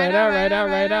right.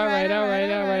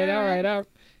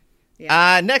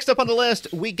 next up on the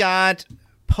list, we got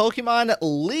Pokemon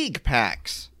League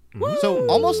packs. So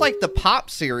almost like the Pop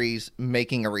series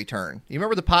making a return. You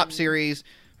remember the Pop series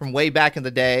from way back in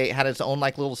the day? It had its own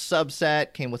like little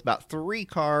subset, came with about 3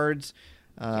 cards,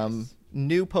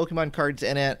 new Pokemon cards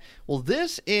in it. Well,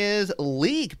 this is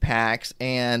League packs,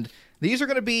 and these are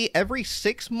going to be every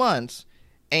 6 months.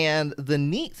 And the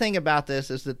neat thing about this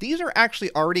is that these are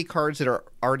actually already cards that are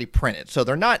already printed. So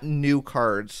they're not new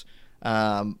cards,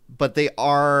 but they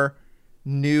are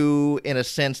new in a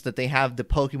sense that they have the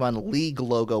Pokemon League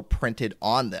logo printed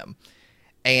on them.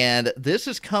 And this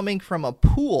is coming from a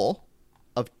pool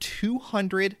of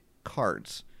 200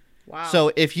 cards. Wow.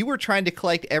 So if you were trying to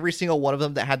collect every single one of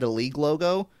them that had the League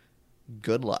logo,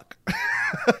 good luck.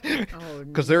 Oh,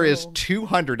 Because there is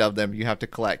 200 of them you have to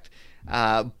collect.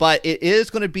 But it is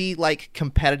going to be like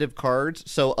competitive cards.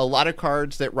 So a lot of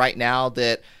cards that right now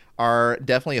that are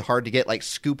definitely hard to get, like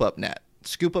Scoop Up Net.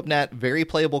 Scoop Up Net, very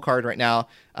playable card right now.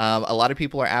 A lot of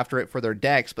people are after it for their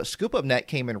decks, but Scoop Up Net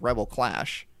came in Rebel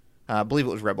Clash. I believe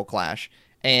it was Rebel Clash.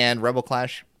 And Rebel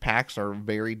Clash packs are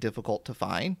very difficult to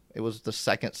find. It was the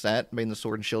second set made in the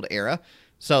Sword and Shield era.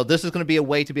 So this is going to be a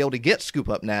way to be able to get Scoop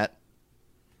Up Net,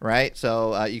 right?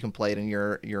 So you can play it in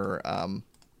your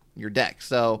deck.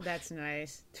 So That's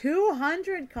nice.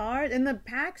 200 cards, and the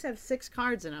packs have 6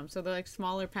 cards in them, so they're like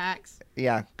smaller packs.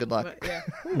 yeah, good luck. But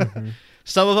yeah.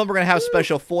 Some of them are going to have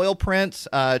special foil prints.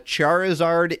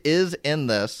 Charizard is in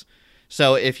this.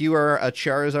 So if you are a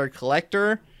Charizard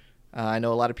collector, I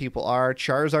know a lot of people are,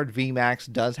 Charizard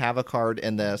VMAX does have a card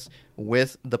in this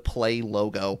with the Play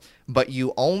logo. But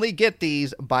you only get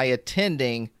these by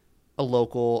attending a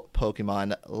local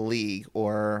Pokemon League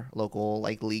or local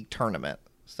like league tournament.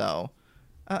 So,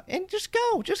 and just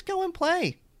go and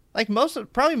play. Like most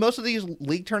of these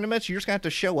league tournaments, you're just going to have to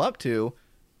show up to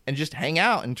and just hang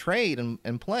out and trade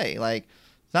and play. Like,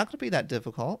 it's not going to be that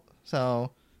difficult.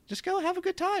 So just go have a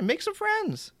good time. Make some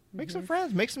friends. Make some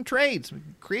friends. Make some trades.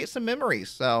 Create some memories.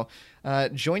 So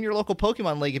join your local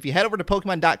Pokemon League. If you head over to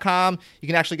Pokemon.com, you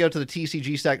can actually go to the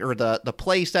TCG section or the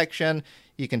play section.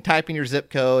 You can type in your zip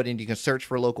code and you can search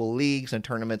for local leagues and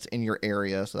tournaments in your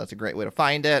area. So that's a great way to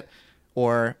find it.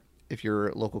 Or if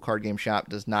your local card game shop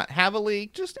does not have a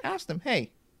league, just ask them,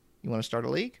 hey, you want to start a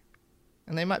league?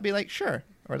 And they might be like, sure.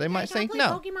 Or they might say,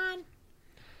 no. Pokemon?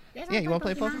 Yeah, you want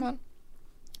to play Pokemon?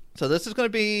 So this is going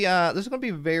to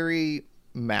be very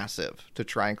massive to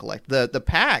try and collect. The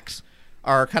packs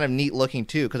are kind of neat looking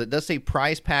too, because it does say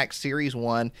Prize Pack Series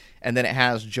 1, and then it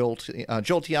has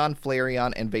Jolteon,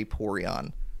 Flareon, and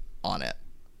Vaporeon on it.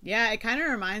 Yeah, it kind of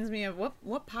reminds me of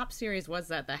what pop series was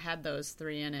that had those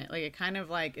 3 in it? Like, it kind of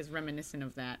like is reminiscent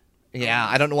of that. Yeah,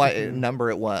 I don't know what number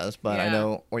it was, but I Yeah.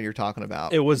 know what you're talking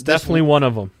about. It was definitely one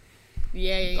of them.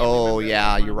 Yeah. Oh, I remember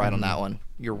yeah, that you're one. right on that one.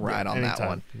 You're right on that Anytime.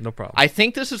 one. No problem. I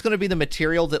think this is going to be the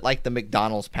material that like the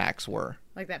McDonald's packs were.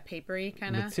 Like that papery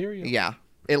kind of. Material. Yeah,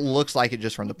 it looks like it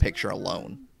just from the picture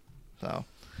alone. So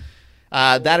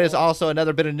that is also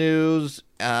another bit of news.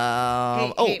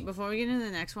 Hey, before we get into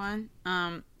the next one,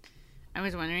 I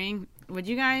was wondering, would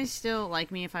you guys still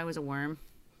like me if I was a worm?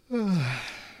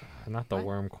 Not the What?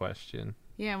 worm question.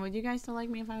 Yeah, would you guys still like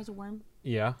me if I was a worm?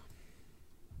 Yeah.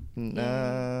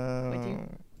 No. Would you?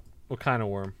 What kind of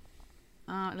worm?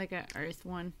 Like a earth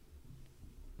one.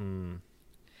 Hmm.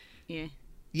 Yeah.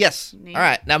 Yes. Name. All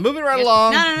right. Now moving right Yes.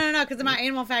 along. No, because my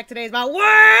animal fact today is about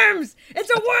worms. It's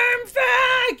a worm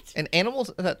fact. And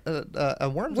animals, a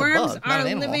worm's a Worms bug, not are an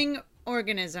animal. living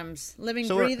organisms, living,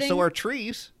 so breathing are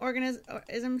trees.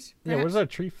 organisms. Yeah, where's our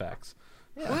tree facts?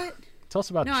 What? Tell us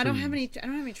about No, trees. I don't have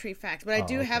any tree facts, but I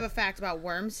do okay. have a fact about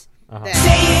worms. Uh-huh.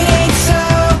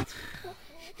 That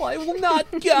I will not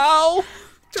go.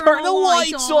 Turn the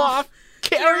lights off.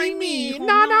 Carry me.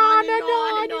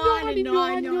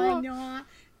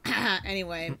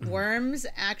 Anyway, worms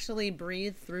actually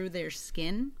breathe through their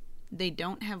skin. They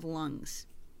don't have lungs.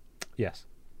 Yes.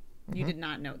 You did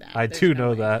not know that. I There's do no know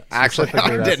way. that. Actually,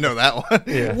 Specifically, I that's- didn't know that one.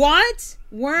 Yeah. What?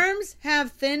 Worms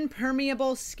have thin,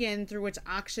 permeable skin through which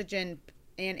oxygen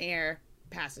and air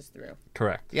passes through.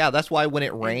 Correct. Yeah, that's why when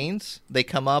it rains, they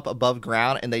come up above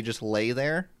ground and they just lay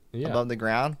there Yeah. above the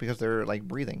ground because they're like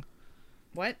breathing.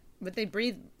 What? But they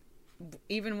breathe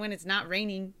even when it's not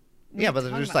raining. What Yeah, are but you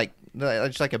they're talking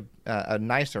just like a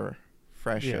nicer,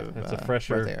 fresh. Yeah, it's a breath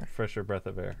air. fresher breath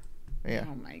of air. Yeah.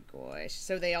 Oh my gosh.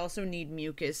 So they also need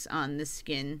mucus on the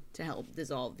skin to help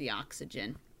dissolve the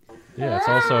oxygen. Yeah, it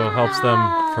also helps them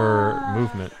for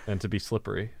movement and to be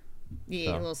slippery.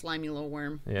 Yeah, So- a little slimy little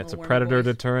worm. Yeah, it's a Little wormy predator boys.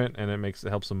 deterrent, and it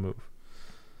helps them move.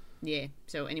 Yeah.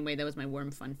 So anyway, that was my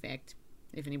worm fun fact.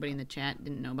 If anybody in the chat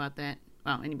didn't know about that.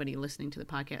 Well, anybody listening to the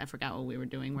podcast, I forgot what we were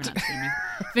doing. We're not streaming.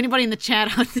 If anybody in the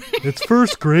chat out there, It's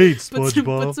first grade,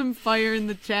 put some fire in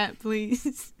the chat,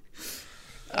 please.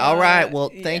 All right. Well,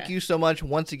 thank yeah. you so much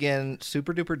once again,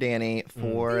 Super Duper Danny,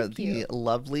 for Thank the you.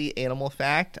 lovely animal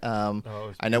fact. it's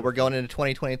I know we're going into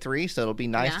 2023, so it'll be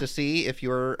nice Yeah. to see if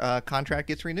your contract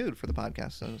gets renewed for the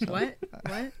podcast. So, What?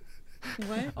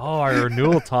 What? Oh, our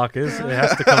renewal talk it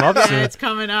has to come up Yeah, soon. it's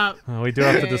coming up. We do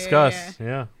have to Yeah, discuss.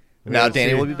 Yeah. Now, We'll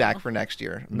Danny see. will be back for next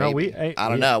year. No, maybe. I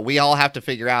don't know. We all have to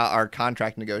figure out our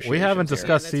contract negotiations. We haven't here.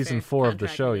 discussed that's season fair. 4 of the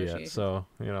Contract show yet, negotiations. so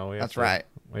we have That's to, right.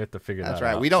 We have to figure That's that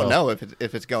right. out. We don't So, know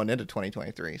if it's going into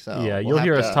 2023. So Yeah, we'll you'll have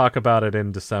hear to- us talk about it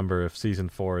in December if season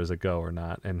 4 is a go or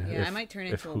not, and Yeah, if, I might turn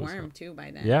if into a who's- worm too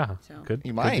by then. Yeah, So could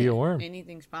You could might. be a worm.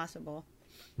 anything's possible.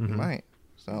 You might.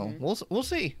 So we'll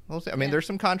see. We'll see. I mean, Mm-hmm. Yeah. there's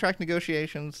some contract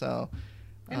negotiations. So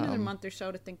Another month or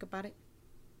so to think about it.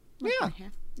 Month Yeah. and a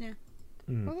half. Yeah.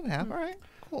 month and a half. All right.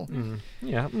 Cool.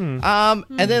 Yeah. And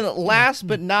then last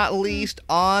but not least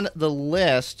on the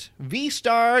list,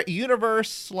 V-Star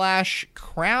Universe /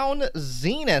 Crown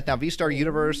Zenith. Now, V-Star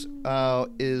Universe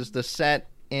is the set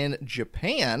in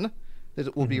Japan that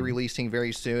it will be releasing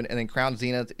very soon, and then Crown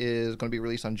Zenith is going to be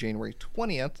released on January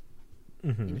 20th,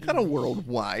 kind of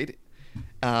worldwide.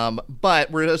 But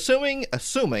we're assuming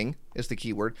is the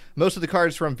keyword, most of the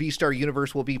cards from V-Star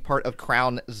Universe will be part of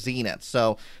Crown Zenith.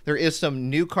 So there is some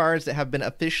new cards that have been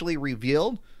officially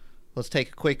revealed. Let's take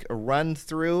a quick run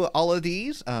through all of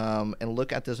these and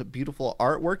look at this beautiful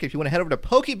artwork. If you want to head over to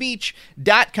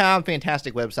PokeBeach.com,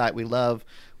 fantastic website. We love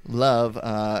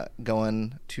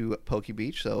going to Poke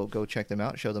Beach, so go check them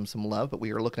out, show them some love. But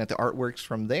we are looking at the artworks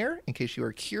from there in case you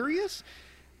are curious.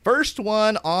 First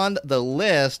one on the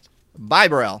list,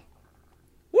 Bibarel.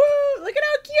 Woo! Look at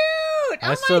how cute!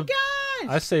 Oh my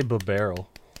gosh! I say Babarrel.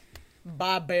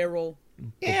 Barbarrel.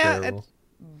 Yeah, Babarrel.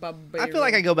 Barbarel. I feel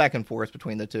like I go back and forth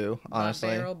between the two, honestly.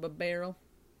 Barbarel. Barbarel.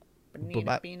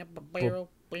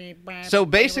 So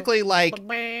basically, like,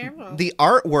 the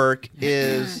artwork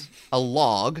is a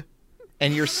log,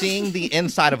 and you're seeing the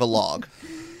inside of a log.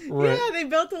 Right. Yeah, they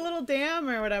built a little dam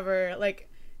or whatever. Like,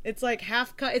 it's like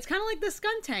half cut. It's kind of like the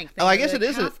Skuntank thing. Oh, I guess like it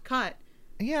is half cut.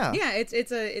 Yeah. Yeah,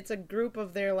 it's a group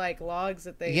of their like logs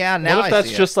that they. Yeah, now What if I that's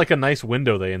see just like a nice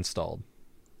window they installed?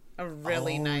 A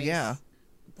really Oh, nice. yeah.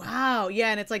 Wow. Yeah,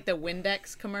 and it's like the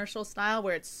Windex commercial style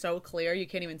where it's so clear you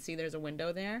can't even see there's a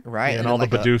window there. it. Right. And then all the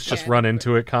like a- Badoofs just Yeah. run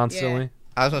into it constantly.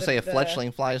 I was going to say a the-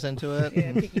 fletchling flies into it.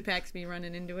 Yeah, Picky Packs be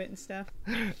running into it and stuff.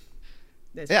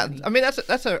 That's Yeah, funny. I mean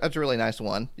that's a really nice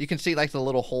one. You can see like the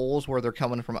little holes where they're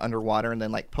coming from underwater and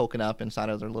then like poking up inside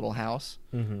of their little house,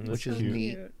 which is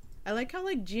neat. Cute. I like how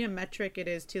like geometric it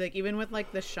is too. Like even with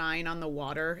like the shine on the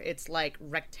water, it's like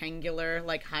rectangular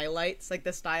like highlights. Like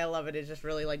the style of it is just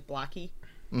really like blocky.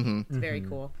 Mm-hmm. It's very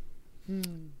cool.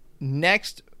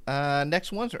 Next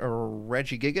ones are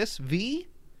Regigigas V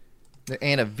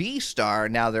and a V Star.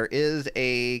 Now there is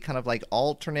a kind of like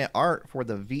alternate art for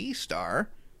the V Star,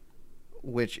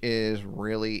 which is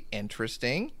really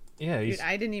interesting. Yeah, Dude, he's,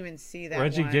 I didn't even see that.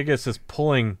 Reggie one. Gigas is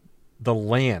pulling the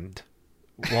land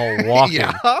while walking.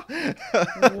 Yeah.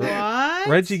 What?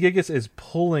 Reggie Gigas is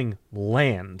pulling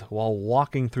land while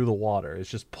walking through the water. It's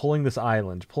just pulling this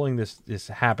island, pulling this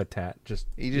habitat. Just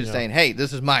He's you just know. saying, "Hey,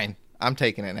 this is mine. I'm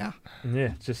taking it now."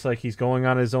 Yeah, just like he's going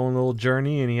on his own little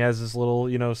journey, and he has this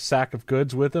little sack of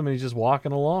goods with him, and he's just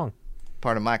walking along.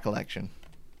 Part of my collection.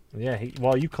 Yeah,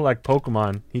 while you collect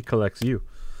Pokemon, he collects you.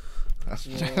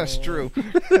 That's true.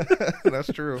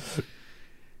 That's true.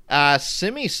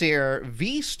 Simisear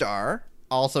V Star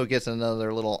also gets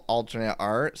another little alternate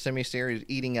art. Simisear is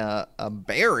eating a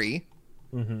berry.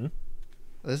 Mm-hmm.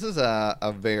 This is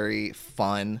a very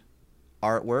fun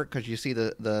artwork because you see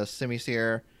the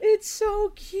Simisear It's so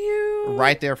cute.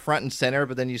 right there front and center,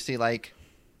 but then you see like,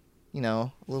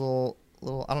 little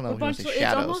I don't know, A if you want bunch to of, say it's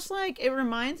shadows. almost like it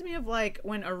reminds me of like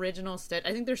when Original Stitch.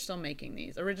 I think they're still making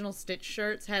these. Original Stitch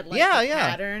shirts had like Yeah, the yeah.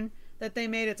 pattern that they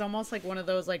made. It's almost like one of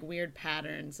those like weird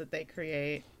patterns that they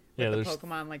create. Yeah, With the there's-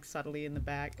 Pokemon like subtly in the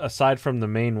back. Aside from the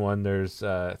main one, there's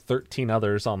 13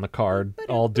 others on the card,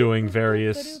 all doing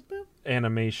various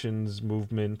animations,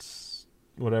 movements,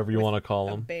 whatever you want to call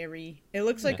A them. berry. It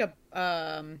looks like a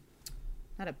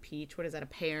not a peach. What is that? A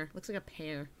pear. Looks like a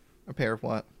pear. A pair of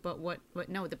what? But what?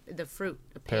 No, the fruit.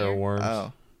 A Pair pear. of worms.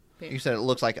 Oh, Pear. you said it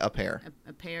looks like a pear.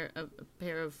 A pair. A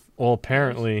pair of. Well,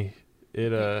 apparently,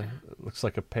 it looks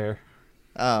like a pair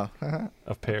Oh,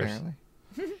 of pears. apparently.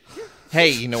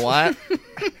 Hey, you know what?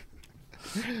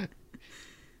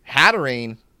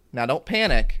 Hatterene. Now, don't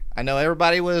panic. I know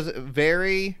everybody was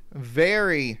very,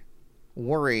 very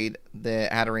worried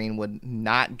that Hatterene would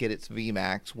not get its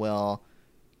VMAX. Well,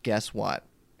 guess what?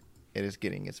 It is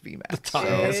getting its VMAX. time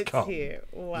So has It's come. cute.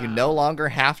 Wow. you no longer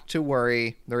have to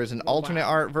worry. There is an alternate Wow.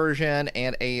 art version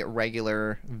and a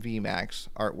regular VMAX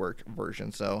artwork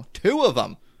version. So 2 of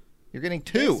them. You're getting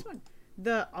 2. This one-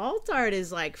 The alt art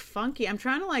is like funky. I'm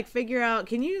trying to like figure out.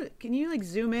 Can you like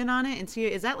zoom in on it and see?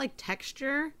 Is that like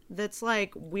texture that's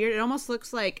like weird? It almost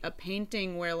looks like a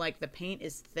painting where like the paint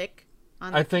is thick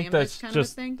on the I think canvas that's kind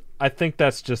just. of a thing. I think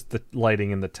that's just the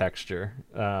lighting and the texture.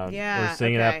 Yeah, we're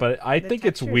seeing okay. that, but I The think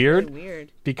it's texture is weird really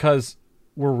weird. because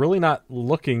we're really not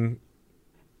looking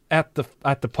at the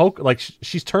poke. Like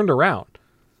she's turned around.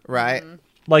 Right? Mm-hmm.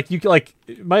 Like you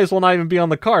might as well not even be on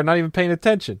the card, not even paying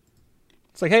attention.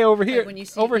 It's like, hey, over here, Like when you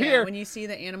see, over yeah, here. when you see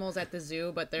the animals at the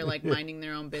zoo, but they're like minding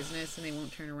their own business and they won't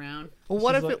turn around. Well,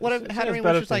 what She's if like- what if she has Hatterene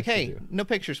better was just like, things to hey, do. no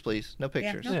pictures, please. No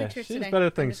pictures. no Yeah, pictures she has today. better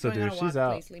I'm things just to going do. on a She's walk,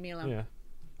 out. please leave me alone. Yeah, No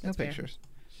That's fair. pictures.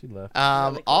 she left.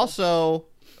 Really cool. Also,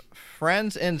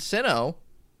 Friends in Sinnoh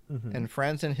Mm-hmm. and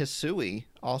Friends in Hisui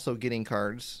also getting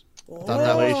cards. I thought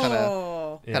that was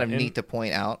Oh. Yeah, kind of in- neat to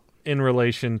point out. in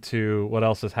relation to what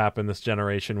else has happened this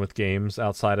generation with games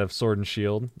outside of Sword and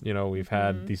Shield. We've Mm-hmm.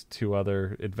 had these 2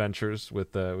 other adventures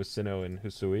with Sinnoh and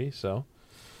Hisui. So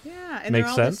Yeah, and Makes they're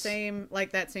all sense. the same,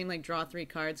 like that same like draw 3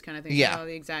 cards kind of thing. Yeah. They're all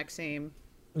the exact same,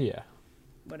 yeah,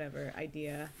 whatever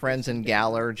idea. Friends in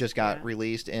Galar just got Yeah.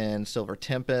 released in Silver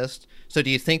Tempest. So do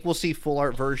you think we'll see full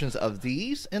art versions of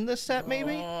these in this set,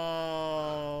 maybe?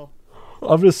 Oh,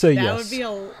 I'm gonna say that yes. would be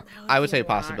a. I would say a lot.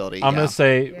 possibility. I'm yeah. gonna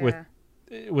say Yeah.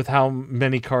 with how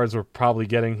many cards we're probably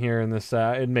getting here in this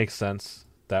set, it makes sense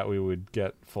that we would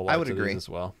get full I art would to these agree. as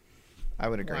well. I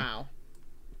would agree. Wow.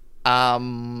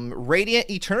 Radiant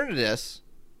Eternatus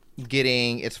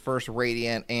getting its first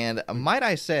Radiant, and might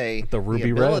I say, The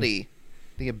ruby red.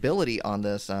 the ability on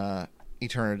this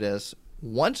Eternatus.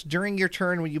 Once during your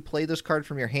turn, when you play this card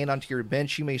from your hand onto your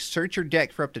bench, you may search your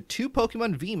deck for up to 2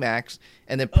 Pokemon VMAX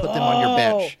and then put them on your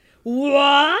bench.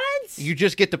 What? You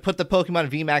just get to put the Pokemon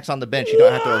VMAX on the bench. You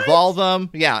don't have to evolve them.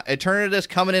 Yeah, Eternatus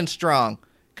coming in strong.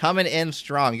 Coming in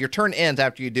strong. Your turn ends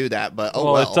after you do that, but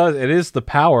oh well. It does. It is the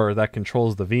power that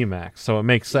controls the VMAX, so it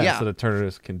makes sense Yeah. that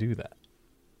Eternatus can do that.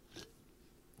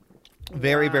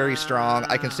 Very, very strong.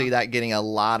 I can see that getting a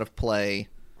lot of play.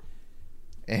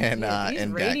 And these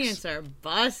in Radiants decks. are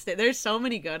busted. There's so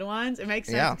many good ones. It makes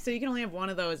sense. Yeah. So you can only have one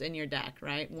of those in your deck,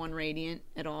 right? One Radiant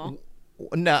at all?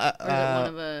 No, Or is it one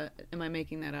of a... Am I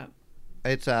making that up?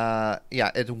 it's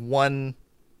it's one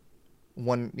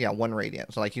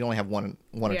Radiant. So like you only have one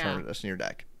Eternatus in your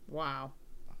deck. Wow.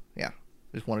 Yeah,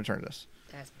 just one Eternatus.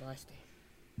 That's busted.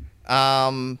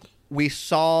 We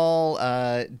saw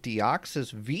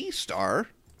Deoxys V-Star.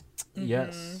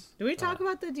 Yes. Did we talk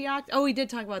about the Deoxys? Oh, we did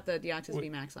talk about the Deoxys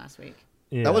VMAX last week.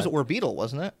 Yeah. That was Orbeetle,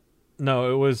 wasn't it?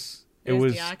 No, it was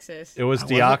Deoxys. It was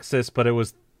was it? Deoxys, but it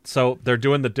was so they're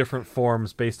doing the different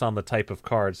forms based on the type of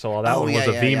card. So while that one was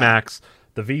a VMAX,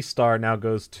 the V-Star now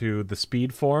goes to the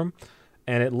speed form,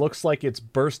 and it looks like it's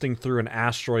bursting through an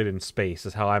asteroid in space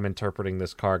is how I'm interpreting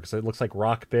this card, because it looks like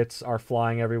rock bits are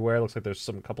flying everywhere. It looks like there's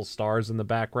some couple stars in the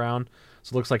background.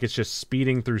 So it looks like it's just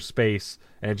speeding through space,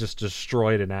 and it just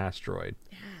destroyed an asteroid.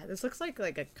 Yeah, this looks like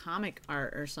a comic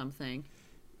art or something.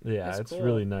 Yeah, That's it's cool.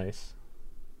 really nice.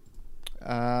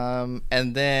 And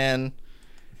then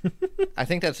I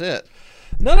think that's it.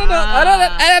 No. Rewind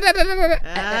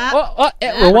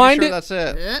Pretty sure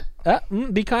it. That's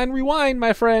it. Be kind, rewind,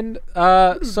 my friend.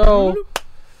 So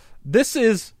this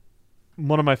is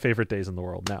one of my favorite days in the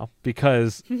world now,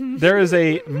 because there is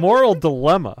a moral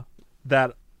dilemma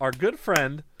that our good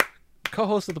friend,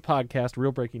 co-host of the podcast,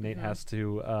 Real Breaking Nate, has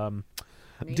to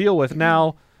deal with.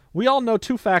 Now, we all know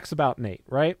two facts about Nate,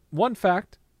 right? One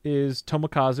fact is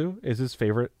Tomokazu is his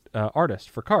favorite artist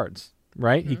for cards,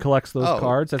 right? He collects those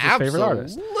cards as his favorite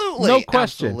artist. Absolutely. No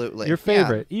question. Absolutely. Your Yeah.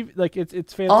 favorite. Like it's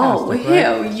fantastic. Oh, right?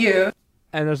 hell yeah.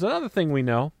 And there's another thing we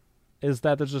know is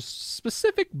that there's a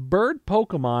specific bird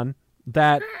Pokemon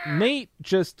that Nate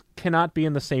just cannot be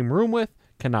in the same room with,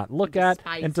 cannot look at,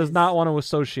 and does Despises. not want to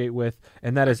associate with,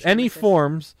 and that is any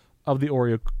forms of the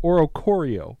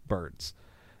Orocorio birds.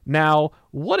 Now,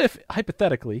 what if,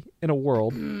 hypothetically, in a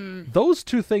world, those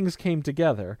two things came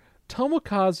together,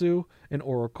 Tomokazu and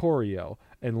Orocorio?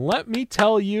 And let me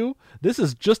tell you, this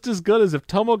is just as good as if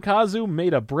Tomokazu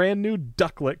made a brand new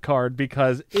Ducklet card,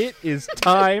 because it is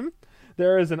time.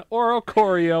 There is an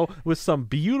Orocorio with some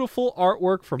beautiful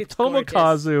artwork from It's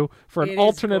Tomokazu for an It is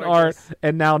alternate art. gorgeous.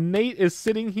 And now Nate is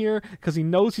sitting here because he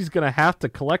knows he's going to have to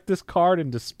collect this card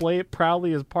and display it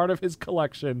proudly as part of his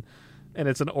collection. And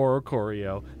it's an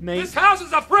Orocorio. Nate, This house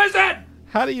is a prison!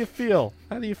 how do you feel?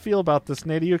 How do you feel about this,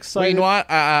 Nate? Are you Well, excited? you know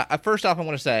what? First off, I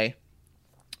want to say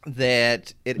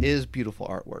that it is beautiful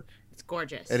artwork. It's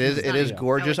gorgeous. It is Stunning.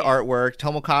 gorgeous Elegant. artwork.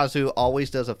 Tomokazu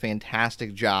always does a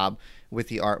fantastic job with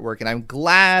the artwork, and I'm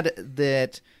glad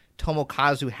that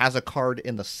Tomokazu has a card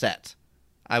in the set.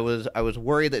 I was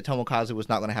worried that Tomokazu was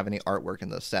not going to have any artwork in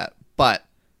the set, but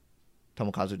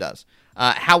Tomokazu does.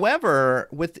 However,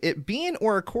 with it being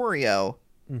Orocorio,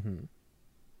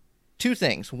 two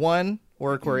things. One,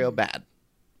 Orocorio bad.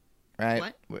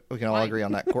 Right? What? We can all Why? agree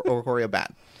on that. Orocorio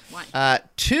bad. Why?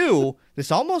 Two,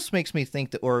 this almost makes me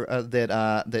think that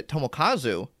that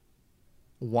Tomokazu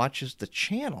watches the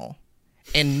channel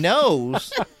and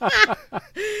knows that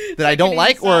I don't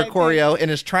like inside Orocorio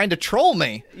and is trying to troll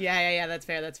me. Yeah. That's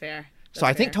fair. So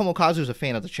I think Tomokazu is a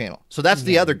fan of the channel. So that's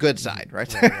the other good side,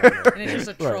 right? And it's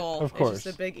just a Right, troll. of course. It's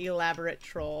just a big elaborate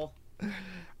troll.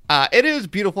 It is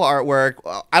beautiful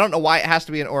artwork. I don't know why it has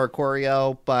to be an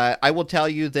Orocorio, but I will tell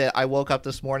you that I woke up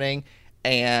this morning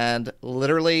and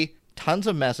literally tons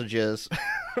of messages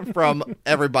from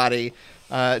everybody,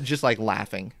 just like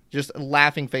laughing face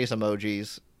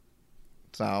emojis.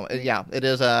 So yeah, it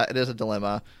is a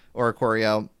dilemma.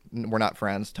 Orocorio, we're not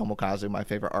friends. Tomokazu, my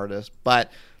favorite artist,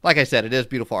 but like I said, it is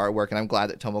beautiful artwork, and I'm glad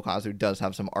that Tomokazu does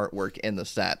have some artwork in the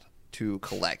set to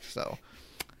collect. So,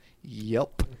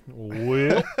 yep.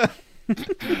 Well,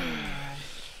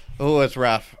 Oh, it's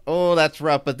rough. Oh, that's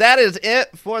rough. But that is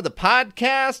it for the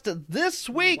podcast this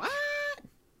week. What?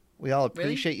 We all Really?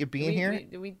 appreciate you being here.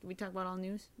 Did we talk about all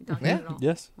news? We talked Yeah. about it all?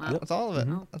 yes. Wow. Yep. That's all of it.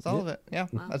 That's all of it. Yeah.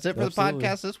 That's it for Absolutely. the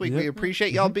podcast this week. Yep. We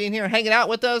appreciate y'all being here, hanging out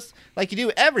with us like you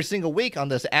do every single week on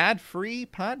this ad-free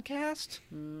podcast.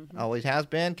 Always has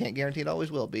been. Can't guarantee it always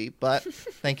will be, but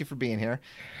thank you for being here.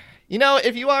 You know,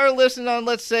 if you are listening on,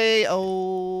 let's say,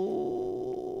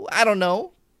 I don't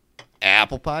know,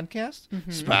 Apple Podcast,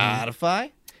 Spotify,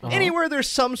 anywhere there's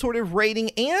some sort of rating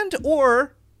and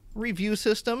or review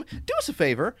system, do us a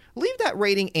favor, leave that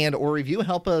rating and or review,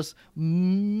 help us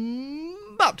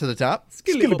up to the top,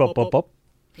 Skilly-bop-bop-bop.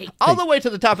 all the way to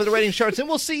the top of the rating charts, and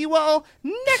we'll see you all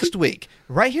next week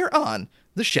right here on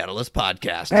the Shadowless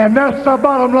Podcast. And that's the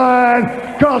bottom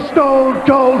line, 'cause Stone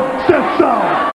Cold said so.